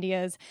delay in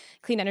India's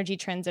clean energy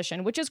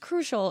transition, which is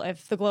crucial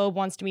if the globe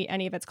wants to meet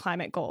any of its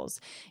climate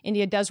goals.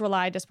 India does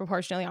rely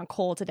disproportionately on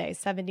coal today.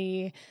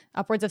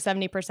 Upwards of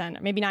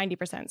 70%, maybe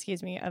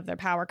 90%, of their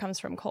power comes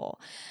from coal.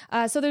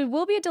 So there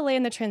will be a delay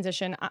in the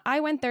transition.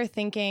 I went there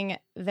thinking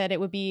that it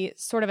would be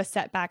sort of a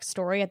setback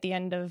story at the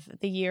end of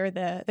the year.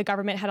 The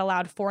government had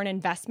allowed foreign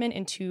investment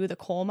into the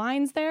coal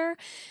mines there,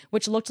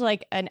 which looked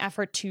like an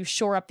effort to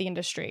shore up the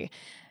industry.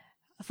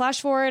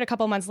 Flash forward a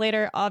couple of months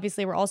later,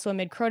 obviously we're also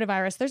amid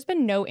coronavirus. There's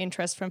been no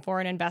interest from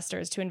foreign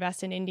investors to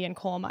invest in Indian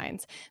coal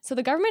mines. So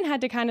the government had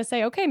to kind of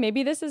say, okay,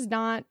 maybe this is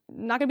not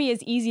going to be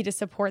as easy to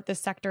support this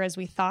sector as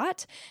we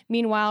thought.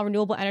 Meanwhile,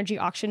 renewable energy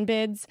auction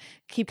bids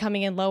keep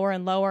coming in lower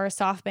and lower.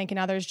 SoftBank and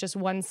others just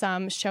won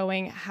some,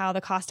 showing how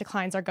the cost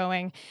declines are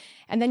going.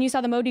 And then you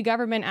saw the Modi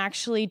government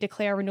actually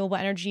declare renewable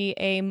energy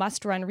a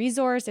must-run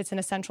resource. It's an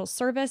essential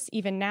service,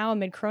 even now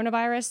amid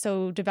coronavirus.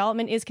 So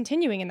development is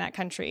continuing in that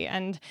country.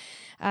 And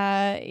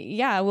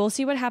we'll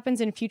see what happens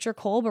in future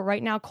coal. But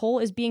right now, coal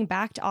is being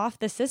backed off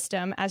the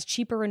system as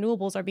cheaper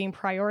renewables are being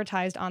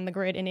prioritized on the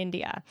grid in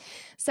India.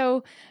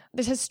 So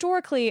there's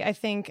historically, I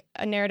think,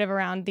 a narrative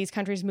around these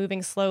countries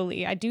moving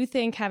slowly. I do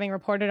think, having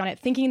reported on it,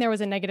 thinking there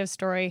was a negative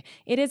story,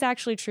 it is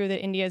actually true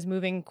that India is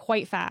moving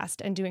quite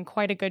fast and doing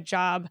quite a good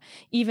job,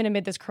 even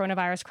amid this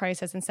coronavirus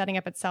crisis, and setting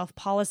up itself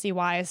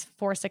policy-wise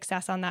for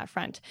success on that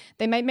front.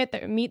 They might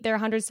meet their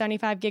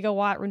 175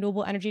 gigawatt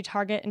renewable energy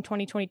target in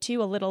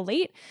 2022 a little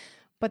late,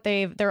 but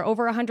they're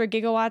over 100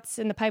 gigawatts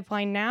in the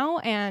pipeline now,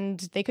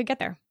 and they could get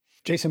there.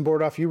 Jason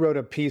Bordoff, you wrote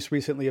a piece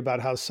recently about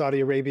how Saudi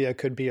Arabia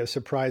could be a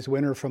surprise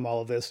winner from all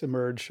of this,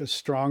 emerge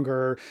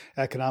stronger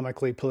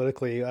economically,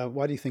 politically.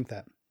 Why do you think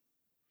that?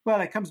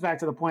 Well, it comes back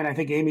to the point I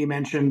think Amy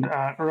mentioned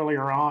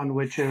earlier on,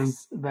 which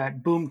is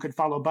that boom could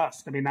follow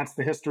bust. I mean, that's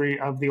the history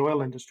of the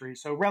oil industry.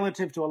 So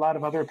relative to a lot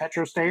of other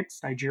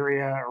petrostates,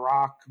 Nigeria,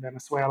 Iraq,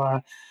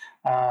 Venezuela,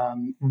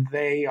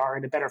 they are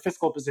in a better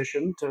fiscal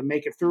position to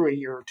make it through a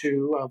year or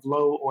two of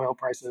low oil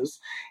prices.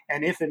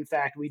 And if, in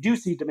fact, we do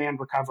see demand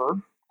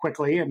recover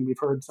quickly, and we've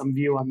heard some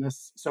view on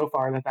this so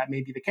far that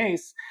may be the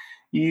case,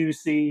 you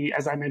see,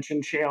 as I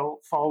mentioned, shale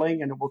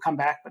falling, and it will come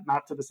back, but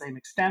not to the same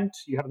extent.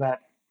 You have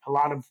a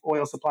lot of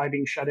oil supply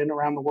being shut in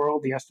around the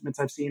world. The estimates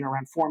I've seen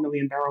around 4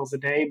 million barrels a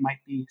day might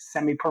be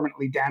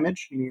semi-permanently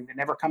damaged, meaning it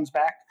never comes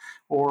back,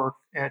 or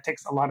it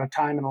takes a lot of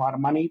time and a lot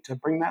of money to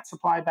bring that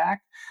supply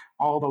back.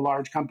 All the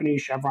large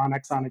companies, Chevron,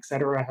 Exxon, et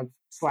cetera, have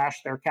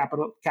slashed their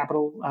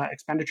capital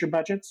expenditure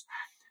budgets.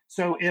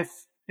 So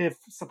if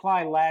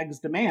supply lags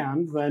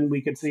demand, then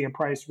we could see a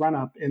price run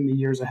up in the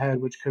years ahead,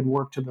 which could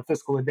work to the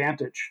fiscal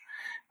advantage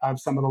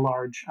of some of the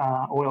large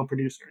oil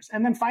producers.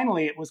 And then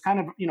finally, it was kind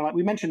of,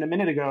 we mentioned a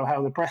minute ago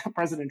how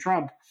President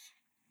Trump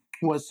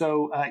was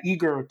so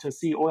eager to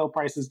see oil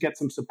prices get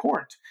some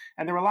support.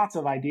 And there were lots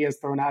of ideas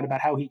thrown out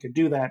about how he could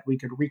do that. We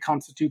could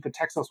reconstitute the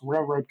Texas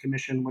Railroad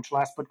Commission, which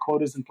last put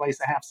quotas in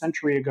place a half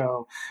century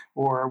ago,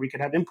 or we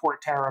could have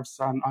import tariffs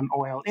on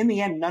oil. In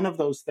the end, none of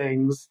those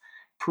things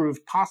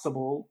proved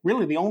possible.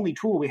 Really, the only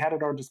tool we had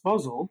at our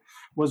disposal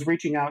was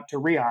reaching out to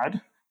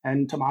Riyadh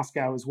and to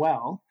Moscow as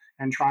well,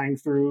 and trying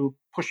through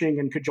pushing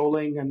and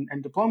cajoling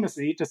and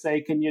diplomacy to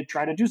say, can you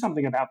try to do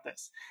something about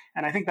this?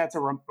 And I think that's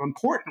an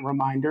important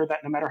reminder that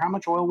no matter how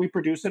much oil we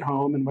produce at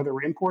home and whether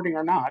we're importing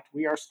or not,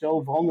 we are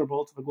still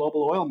vulnerable to the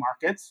global oil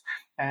markets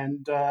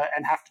and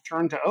have to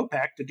turn to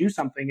OPEC to do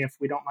something if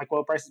we don't like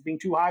oil prices being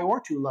too high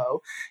or too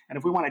low. And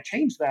if we want to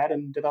change that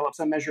and develop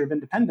some measure of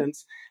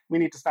independence, we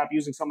need to stop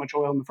using so much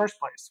oil in the first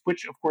place,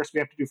 which of course we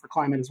have to do for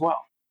climate as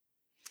well.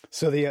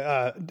 So the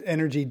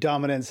energy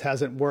dominance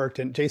hasn't worked.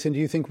 And Jason, do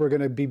you think we're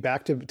going to be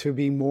back to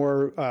be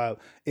more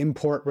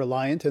import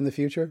reliant in the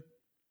future?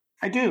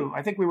 I do.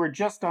 I think we were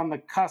just on the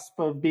cusp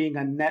of being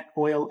a net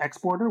oil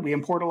exporter. We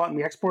import a lot and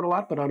we export a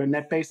lot, but on a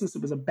net basis,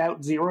 it was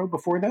about zero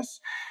before this.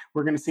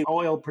 We're going to see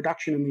oil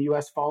production in the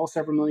U.S. fall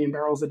several million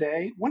barrels a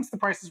day. Once the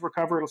prices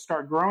recover, it'll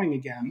start growing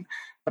again.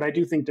 But I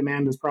do think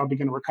demand is probably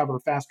going to recover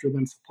faster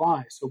than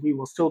supply. So we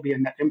will still be a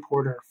net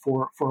importer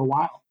for a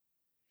while.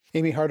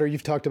 Amy Harder,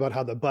 you've talked about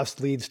how the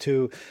bust leads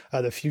to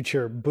the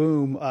future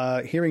boom.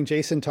 Hearing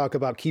Jason talk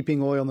about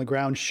keeping oil in the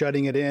ground,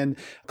 shutting it in,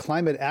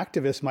 climate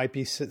activists might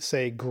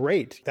say,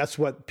 great. That's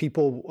what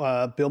people,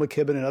 Bill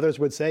McKibben and others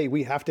would say.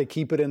 We have to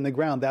keep it in the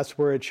ground. That's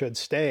where it should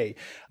stay.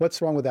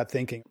 What's wrong with that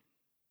thinking?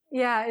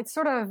 Yeah, it's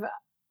sort of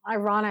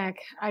ironic,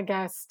 I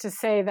guess, to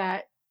say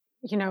that,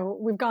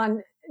 we've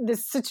gone,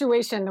 this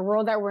situation, the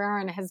world that we're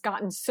in has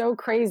gotten so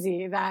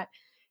crazy that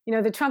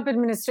the Trump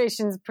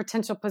administration's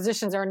potential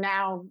positions are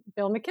now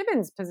Bill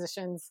McKibben's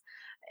positions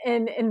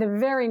in the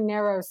very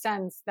narrow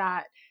sense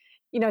that,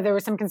 there were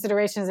some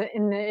considerations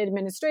in the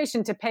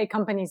administration to pay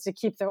companies to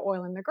keep their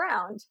oil in the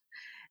ground.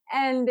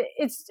 And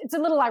it's a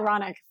little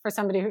ironic for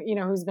somebody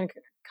who's been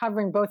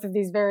covering both of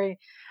these very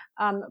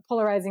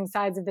polarizing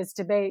sides of this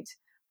debate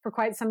for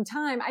quite some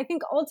time. I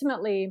think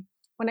ultimately,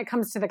 when it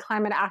comes to the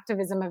climate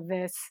activism of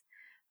this,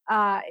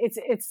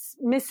 it's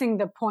missing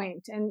the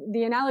point. And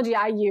the analogy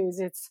I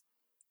use,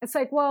 it's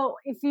like, well,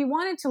 if you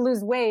wanted to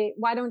lose weight,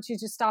 why don't you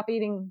just stop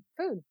eating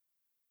food?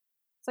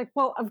 It's like,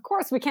 well, of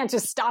course we can't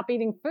just stop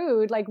eating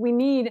food. Like, we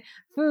need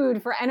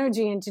food for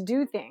energy and to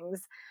do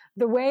things.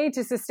 The way to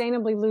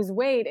sustainably lose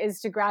weight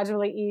is to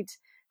gradually eat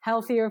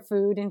healthier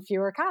food and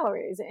fewer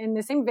calories. In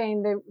the same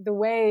vein, the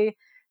way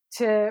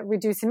to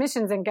reduce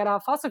emissions and get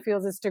off fossil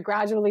fuels is to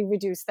gradually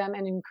reduce them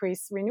and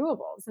increase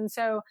renewables. And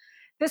so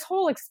this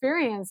whole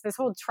experience, this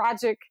whole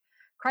tragic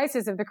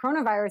crisis of the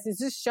coronavirus is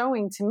just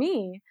showing to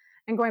me,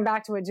 and going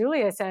back to what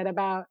Julia said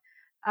about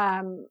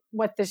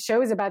what this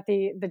shows about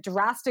the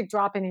drastic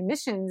drop in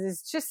emissions,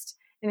 is just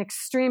an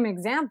extreme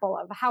example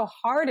of how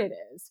hard it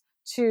is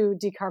to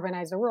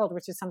decarbonize the world,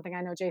 which is something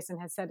I know Jason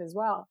has said as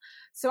well.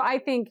 So I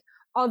think,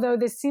 although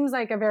this seems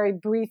like a very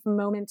brief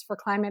moment for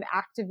climate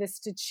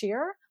activists to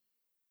cheer,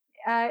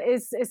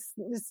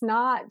 it's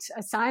not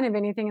a sign of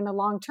anything in the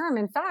long term.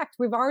 In fact,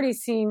 we've already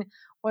seen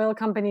oil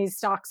companies'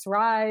 stocks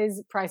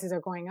rise, prices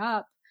are going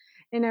up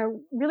in a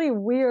really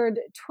weird,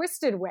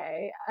 twisted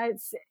way.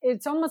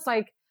 It's almost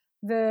like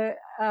the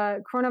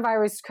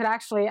coronavirus could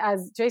actually,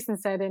 as Jason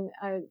said in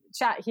a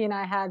chat he and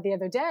I had the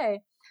other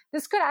day,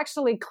 this could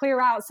actually clear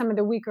out some of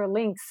the weaker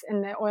links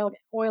in the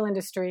oil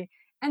industry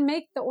and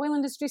make the oil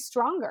industry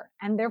stronger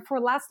and therefore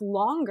last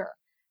longer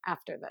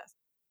after this.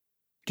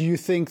 Do you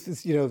think,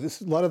 a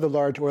lot of the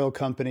large oil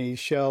companies,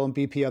 Shell and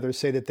BP, others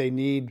say that they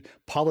need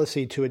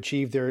policy to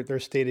achieve their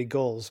stated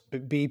goals?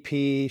 But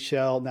BP,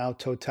 Shell, now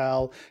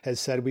Total has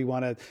said we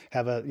want to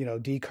have a,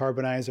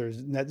 decarbonize or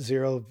net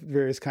zero,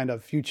 various kind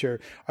of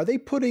future. Are they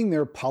putting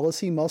their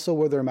policy muscle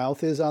where their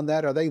mouth is on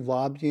that? Are they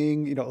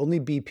lobbying? Only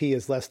BP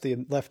has left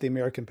the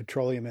American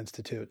Petroleum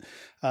Institute.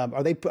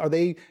 Are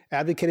they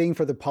advocating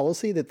for the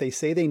policy that they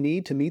say they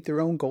need to meet their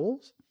own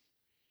goals?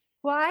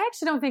 Well, I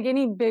actually don't think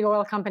any big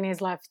oil company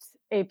has left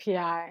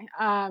API.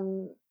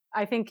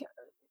 I think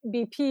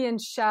BP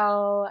and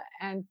Shell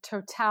and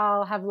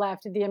Total have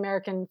left the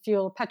American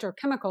fuel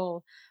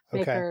petrochemical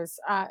makers.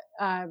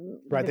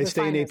 Right, they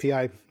stay in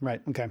API.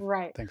 Right, okay.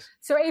 Right. Thanks.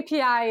 So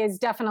API is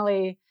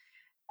definitely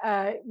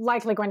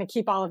likely going to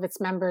keep all of its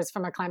members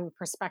from a climate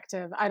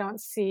perspective. I don't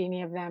see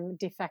any of them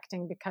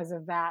defecting because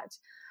of that.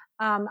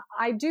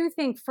 I do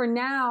think for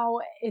now,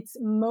 it's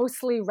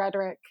mostly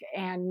rhetoric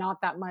and not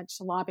that much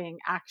lobbying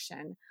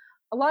action.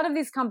 A lot of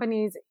these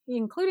companies,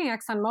 including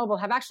ExxonMobil,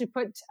 have actually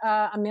put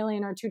 $1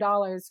 million or $2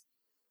 million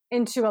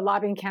into a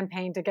lobbying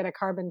campaign to get a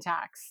carbon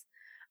tax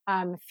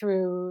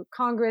through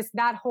Congress.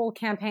 That whole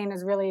campaign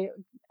has really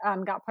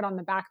got put on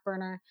the back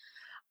burner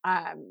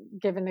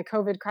given the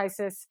COVID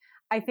crisis.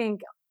 I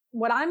think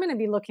what I'm going to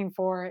be looking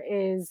for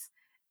is,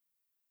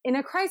 in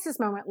a crisis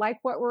moment like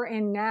what we're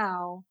in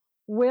now,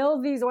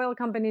 will these oil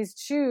companies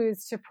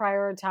choose to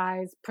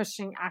prioritize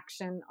pushing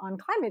action on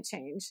climate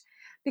change?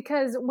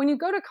 Because when you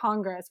go to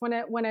Congress, when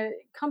a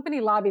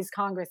company lobbies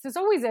Congress, there's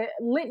always a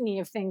litany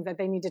of things that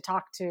they need to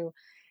talk to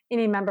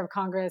any member of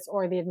Congress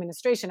or the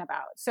administration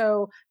about.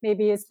 So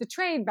maybe it's the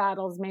trade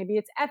battles, maybe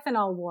it's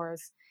ethanol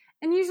wars.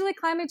 And usually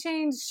climate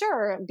change,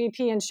 sure,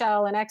 BP and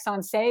Shell and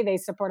Exxon say they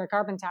support a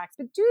carbon tax,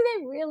 but do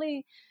they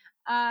really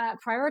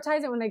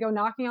prioritize it when they go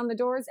knocking on the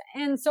doors?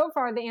 And so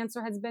far, the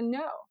answer has been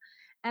no.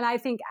 And I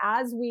think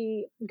as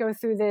we go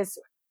through this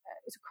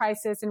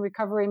crisis and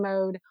recovery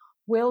mode,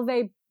 will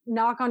they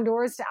knock on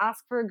doors to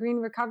ask for a green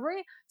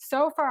recovery?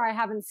 So far, I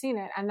haven't seen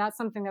it. And that's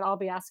something that I'll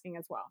be asking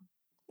as well.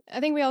 I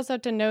think we also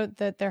have to note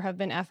that there have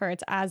been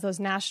efforts as those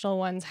national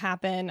ones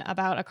happen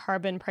about a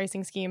carbon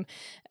pricing scheme.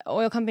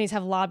 Oil companies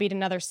have lobbied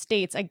in other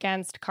states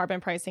against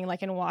carbon pricing,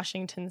 like in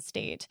Washington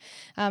state.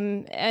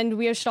 And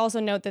we should also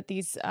note that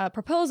these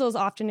proposals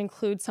often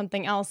include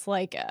something else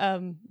like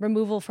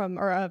removal from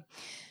or a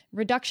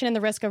reduction in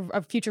the risk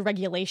of future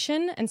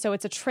regulation. And so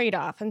it's a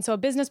trade-off. And so a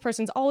business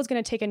person's always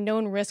going to take a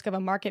known risk of a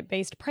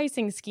market-based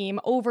pricing scheme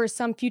over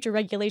some future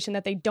regulation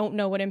that they don't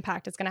know what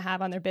impact it's going to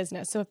have on their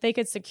business. So if they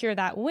could secure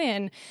that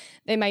win,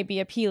 they might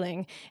be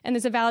appealing. And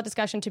there's a valid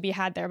discussion to be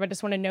had there. But I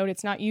just want to note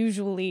it's not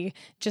usually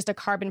just a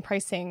carbon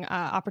pricing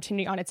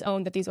opportunity on its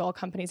own that these oil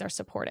companies are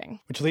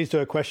supporting. Which leads to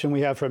a question we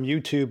have from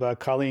YouTube.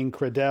 Colleen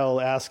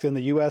Cradell asks, in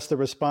the U.S., the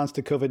response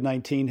to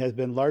COVID-19 has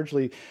been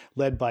largely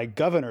led by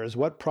governors.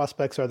 What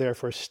prospects are there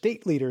for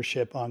state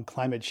leadership on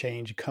climate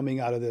change coming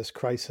out of this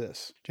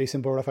crisis?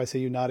 Jason Bordoff, I see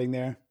you nodding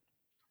there.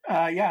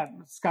 Yeah,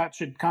 Scott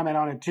should comment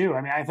on it too.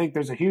 I mean, I think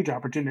there's a huge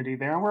opportunity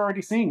there, and we're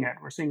already seeing it.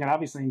 We're seeing it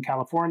obviously in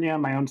California,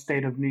 my own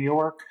state of New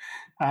York.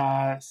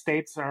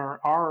 States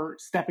are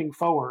stepping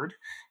forward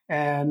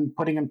and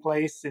putting in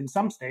place, in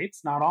some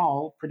states, not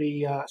all,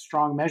 pretty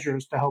strong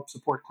measures to help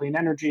support clean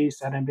energy,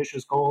 set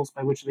ambitious goals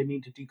by which they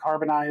need to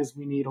decarbonize.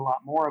 We need a lot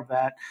more of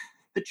that.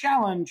 The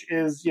challenge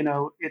is,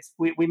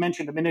 we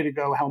mentioned a minute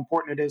ago how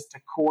important it is to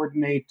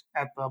coordinate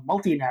at the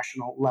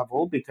multinational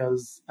level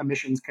because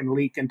emissions can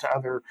leak into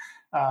other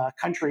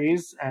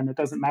countries, and it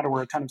doesn't matter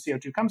where a ton of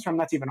CO2 comes from.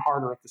 That's even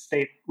harder at the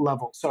state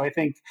level. So I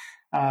think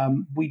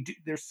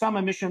there's some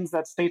emissions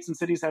that states and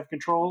cities have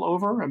control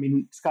over. I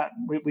mean, Scott,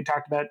 we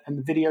talked about in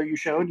the video you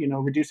showed,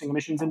 reducing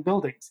emissions in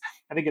buildings.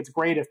 I think it's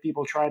great if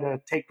people try to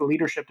take the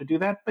leadership to do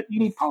that, but you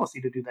need policy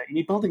to do that. You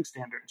need building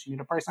standards. You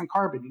need a price on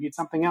carbon. You need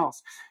something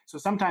else. So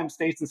sometimes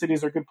states and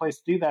cities are a good place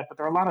to do that, but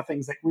there are a lot of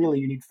things that really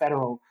you need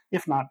federal,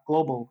 if not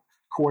global,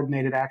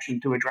 coordinated action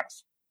to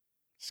address.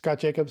 Scott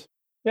Jacobs.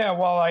 Yeah,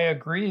 well, I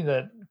agree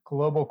that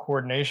global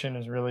coordination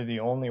is really the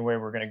only way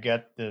we're going to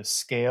get the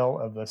scale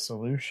of the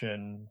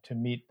solution to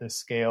meet the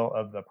scale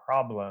of the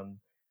problem.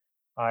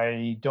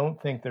 I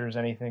don't think there's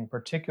anything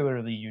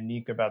particularly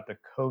unique about the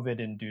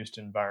COVID-induced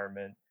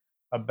environment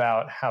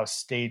about how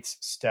states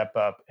step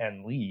up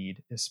and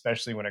lead,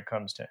 especially when it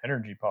comes to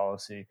energy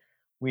policy.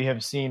 We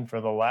have seen for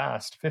the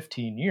last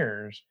 15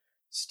 years,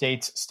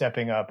 states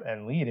stepping up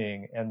and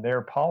leading, and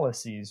their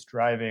policies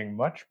driving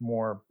much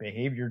more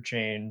behavior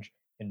change,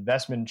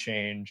 investment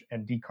change,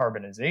 and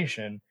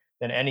decarbonization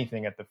than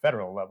anything at the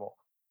federal level.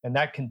 And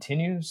that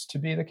continues to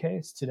be the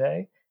case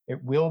today.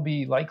 It will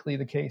be likely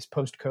the case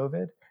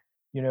post-COVID.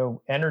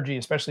 Energy,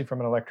 especially from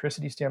an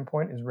electricity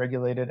standpoint, is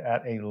regulated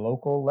at a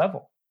local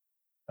level.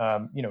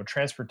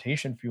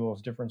 Transportation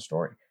fuels, different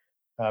story.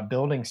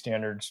 Building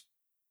standards,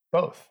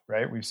 both,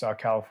 right? We saw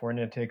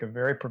California take a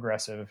very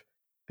progressive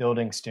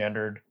building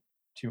standard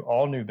to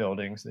all new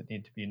buildings that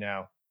need to be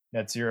now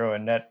net zero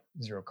and net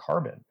zero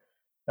carbon,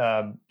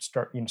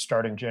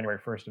 starting January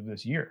 1st of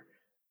this year.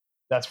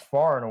 That's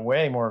far and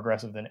away more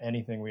aggressive than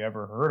anything we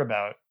ever heard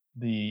about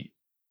the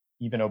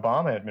even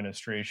Obama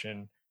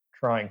administration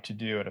trying to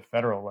do at a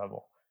federal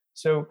level.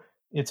 So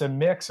it's a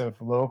mix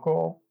of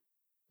local,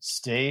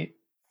 state,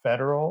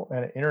 federal,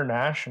 and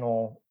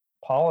international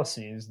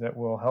policies that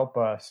will help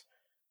us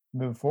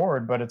move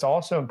forward. But it's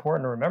also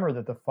important to remember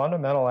that the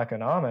fundamental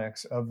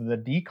economics of the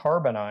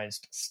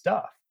decarbonized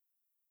stuff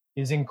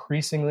is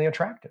increasingly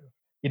attractive.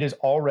 It is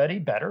already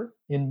better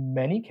in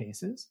many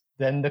cases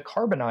than the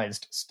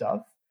carbonized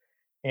stuff.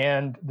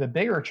 And the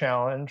bigger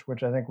challenge,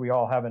 which I think we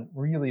all haven't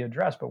really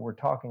addressed, but we're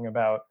talking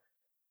about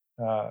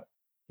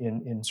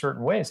in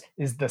certain ways,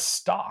 is the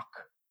stock,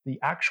 the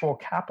actual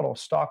capital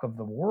stock of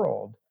the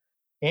world,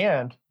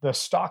 and the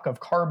stock of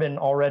carbon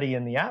already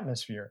in the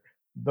atmosphere.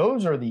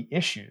 Those are the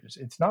issues.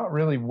 It's not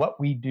really what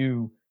we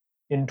do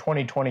in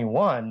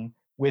 2021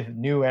 with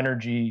new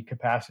energy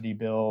capacity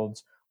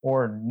builds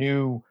or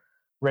new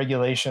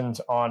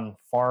regulations on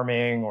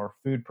farming or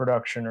food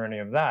production or any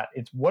of that.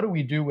 It's what do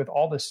we do with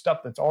all this stuff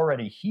that's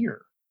already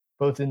here,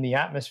 both in the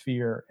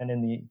atmosphere and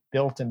in the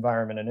built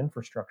environment and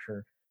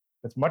infrastructure,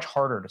 that's much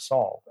harder to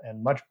solve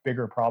and much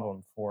bigger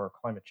problem for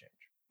climate change.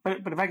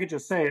 But if I could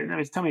just say,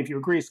 tell me if you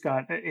agree,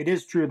 Scott, it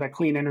is true that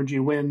clean energy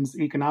wins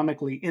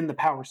economically in the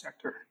power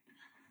sector.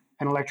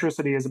 And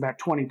electricity is about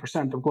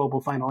 20% of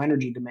global final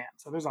energy demand.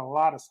 So there's a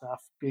lot of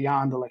stuff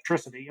beyond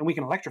electricity. And we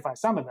can electrify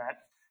some of that,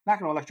 not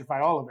going to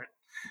electrify all of it,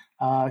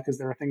 because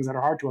there are things that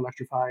are hard to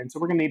electrify. And so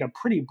we're going to need a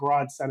pretty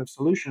broad set of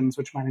solutions,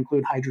 which might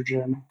include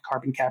hydrogen,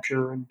 carbon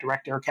capture, and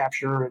direct air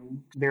capture,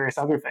 and various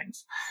other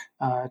things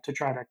to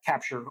try to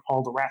capture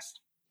all the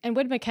rest. And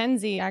Wood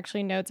Mackenzie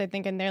actually notes, I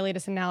think, in their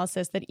latest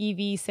analysis that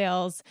EV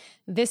sales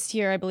this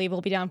year, I believe,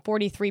 will be down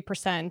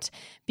 43%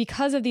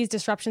 because of these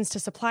disruptions to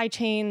supply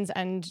chains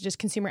and just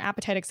consumer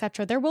appetite, et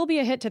cetera. There will be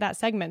a hit to that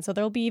segment. So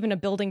there will be even a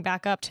building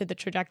back up to the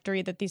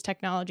trajectory that these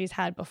technologies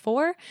had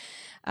before.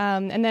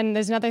 And then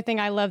there's another thing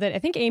I love that I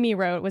think Amy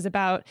wrote was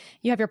about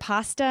you have your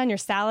pasta and your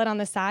salad on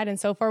the side. And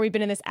so far, we've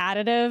been in this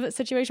additive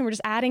situation. We're just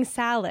adding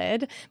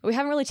salad, but we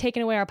haven't really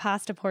taken away our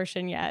pasta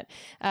portion yet.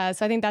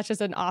 So I think that's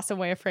just an awesome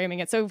way of framing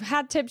it. So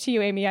hat tip to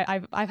you, Amy.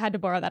 I've had to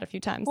borrow that a few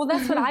times. Well,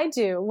 that's what I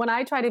do when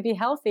I try to be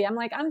healthy. I'm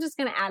like, I'm just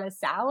going to add a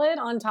salad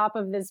on top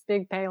of this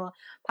big pile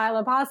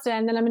of pasta,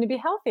 and then I'm going to be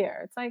healthier.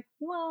 It's like,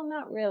 well,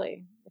 not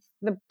really.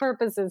 The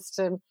purpose is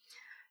to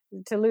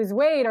lose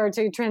weight or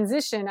to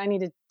transition. I need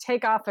to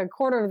take off a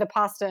quarter of the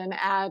pasta and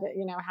add,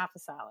 half a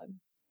salad.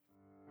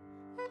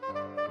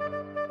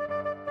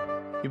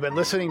 You've been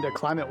listening to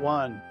Climate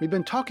One. We've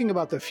been talking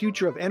about the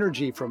future of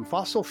energy from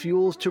fossil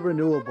fuels to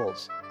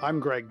renewables. I'm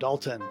Greg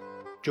Dalton.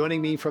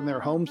 Joining me from their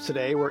homes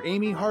today were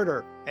Amy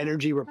Harder,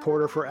 energy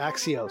reporter for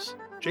Axios,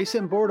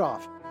 Jason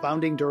Bordoff,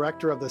 founding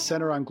director of the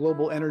Center on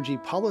Global Energy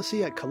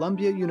Policy at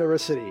Columbia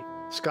University,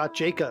 Scott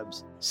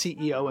Jacobs,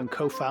 CEO and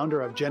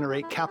co-founder of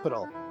Generate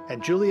Capital,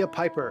 and Julia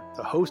Piper,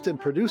 the host and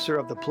producer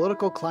of the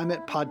Political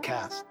Climate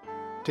Podcast.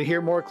 To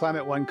hear more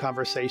Climate One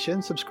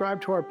conversations,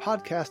 subscribe to our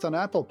podcast on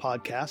Apple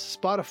Podcasts,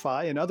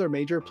 Spotify, and other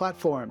major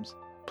platforms.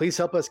 Please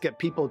help us get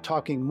people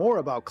talking more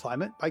about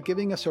climate by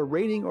giving us a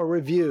rating or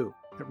review.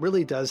 It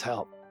really does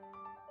help.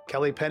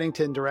 Kelly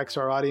Pennington directs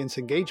our audience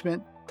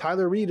engagement.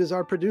 Tyler Reed is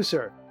our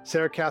producer.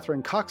 Sarah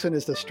Catherine Coxon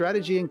is the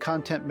strategy and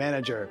content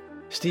manager.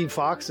 Steve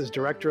Fox is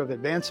director of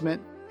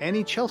advancement.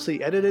 Annie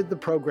Chelsea edited the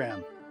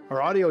program.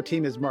 Our audio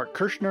team is Mark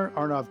Kirshner,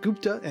 Arnav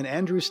Gupta, and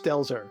Andrew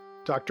Stelzer.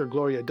 Dr.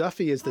 Gloria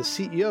Duffy is the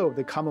CEO of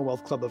the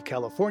Commonwealth Club of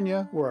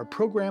California, where our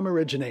program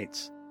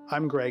originates.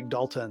 I'm Greg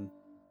Dalton.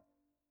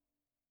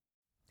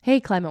 Hey,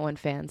 Climate One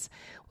fans.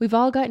 We've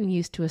all gotten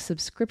used to a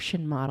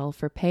subscription model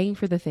for paying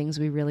for the things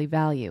we really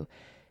value.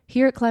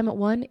 Here at Climate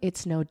One,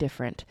 it's no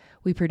different.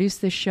 We produce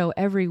this show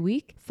every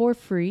week for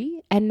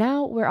free, and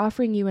now we're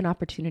offering you an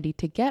opportunity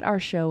to get our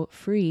show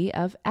free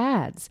of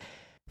ads.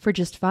 For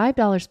just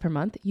 $5 per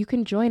month, you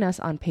can join us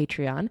on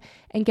Patreon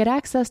and get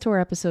access to our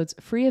episodes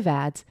free of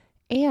ads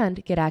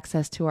and get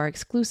access to our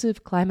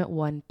exclusive Climate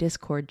One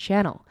Discord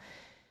channel.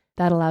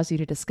 That allows you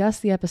to discuss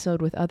the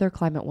episode with other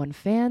Climate One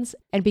fans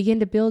and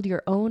begin to build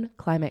your own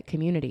climate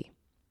community.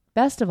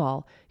 Best of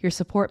all, your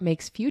support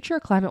makes future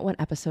Climate One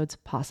episodes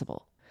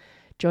possible.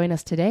 Join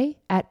us today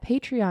at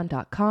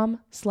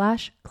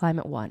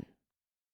patreon.com/climateone.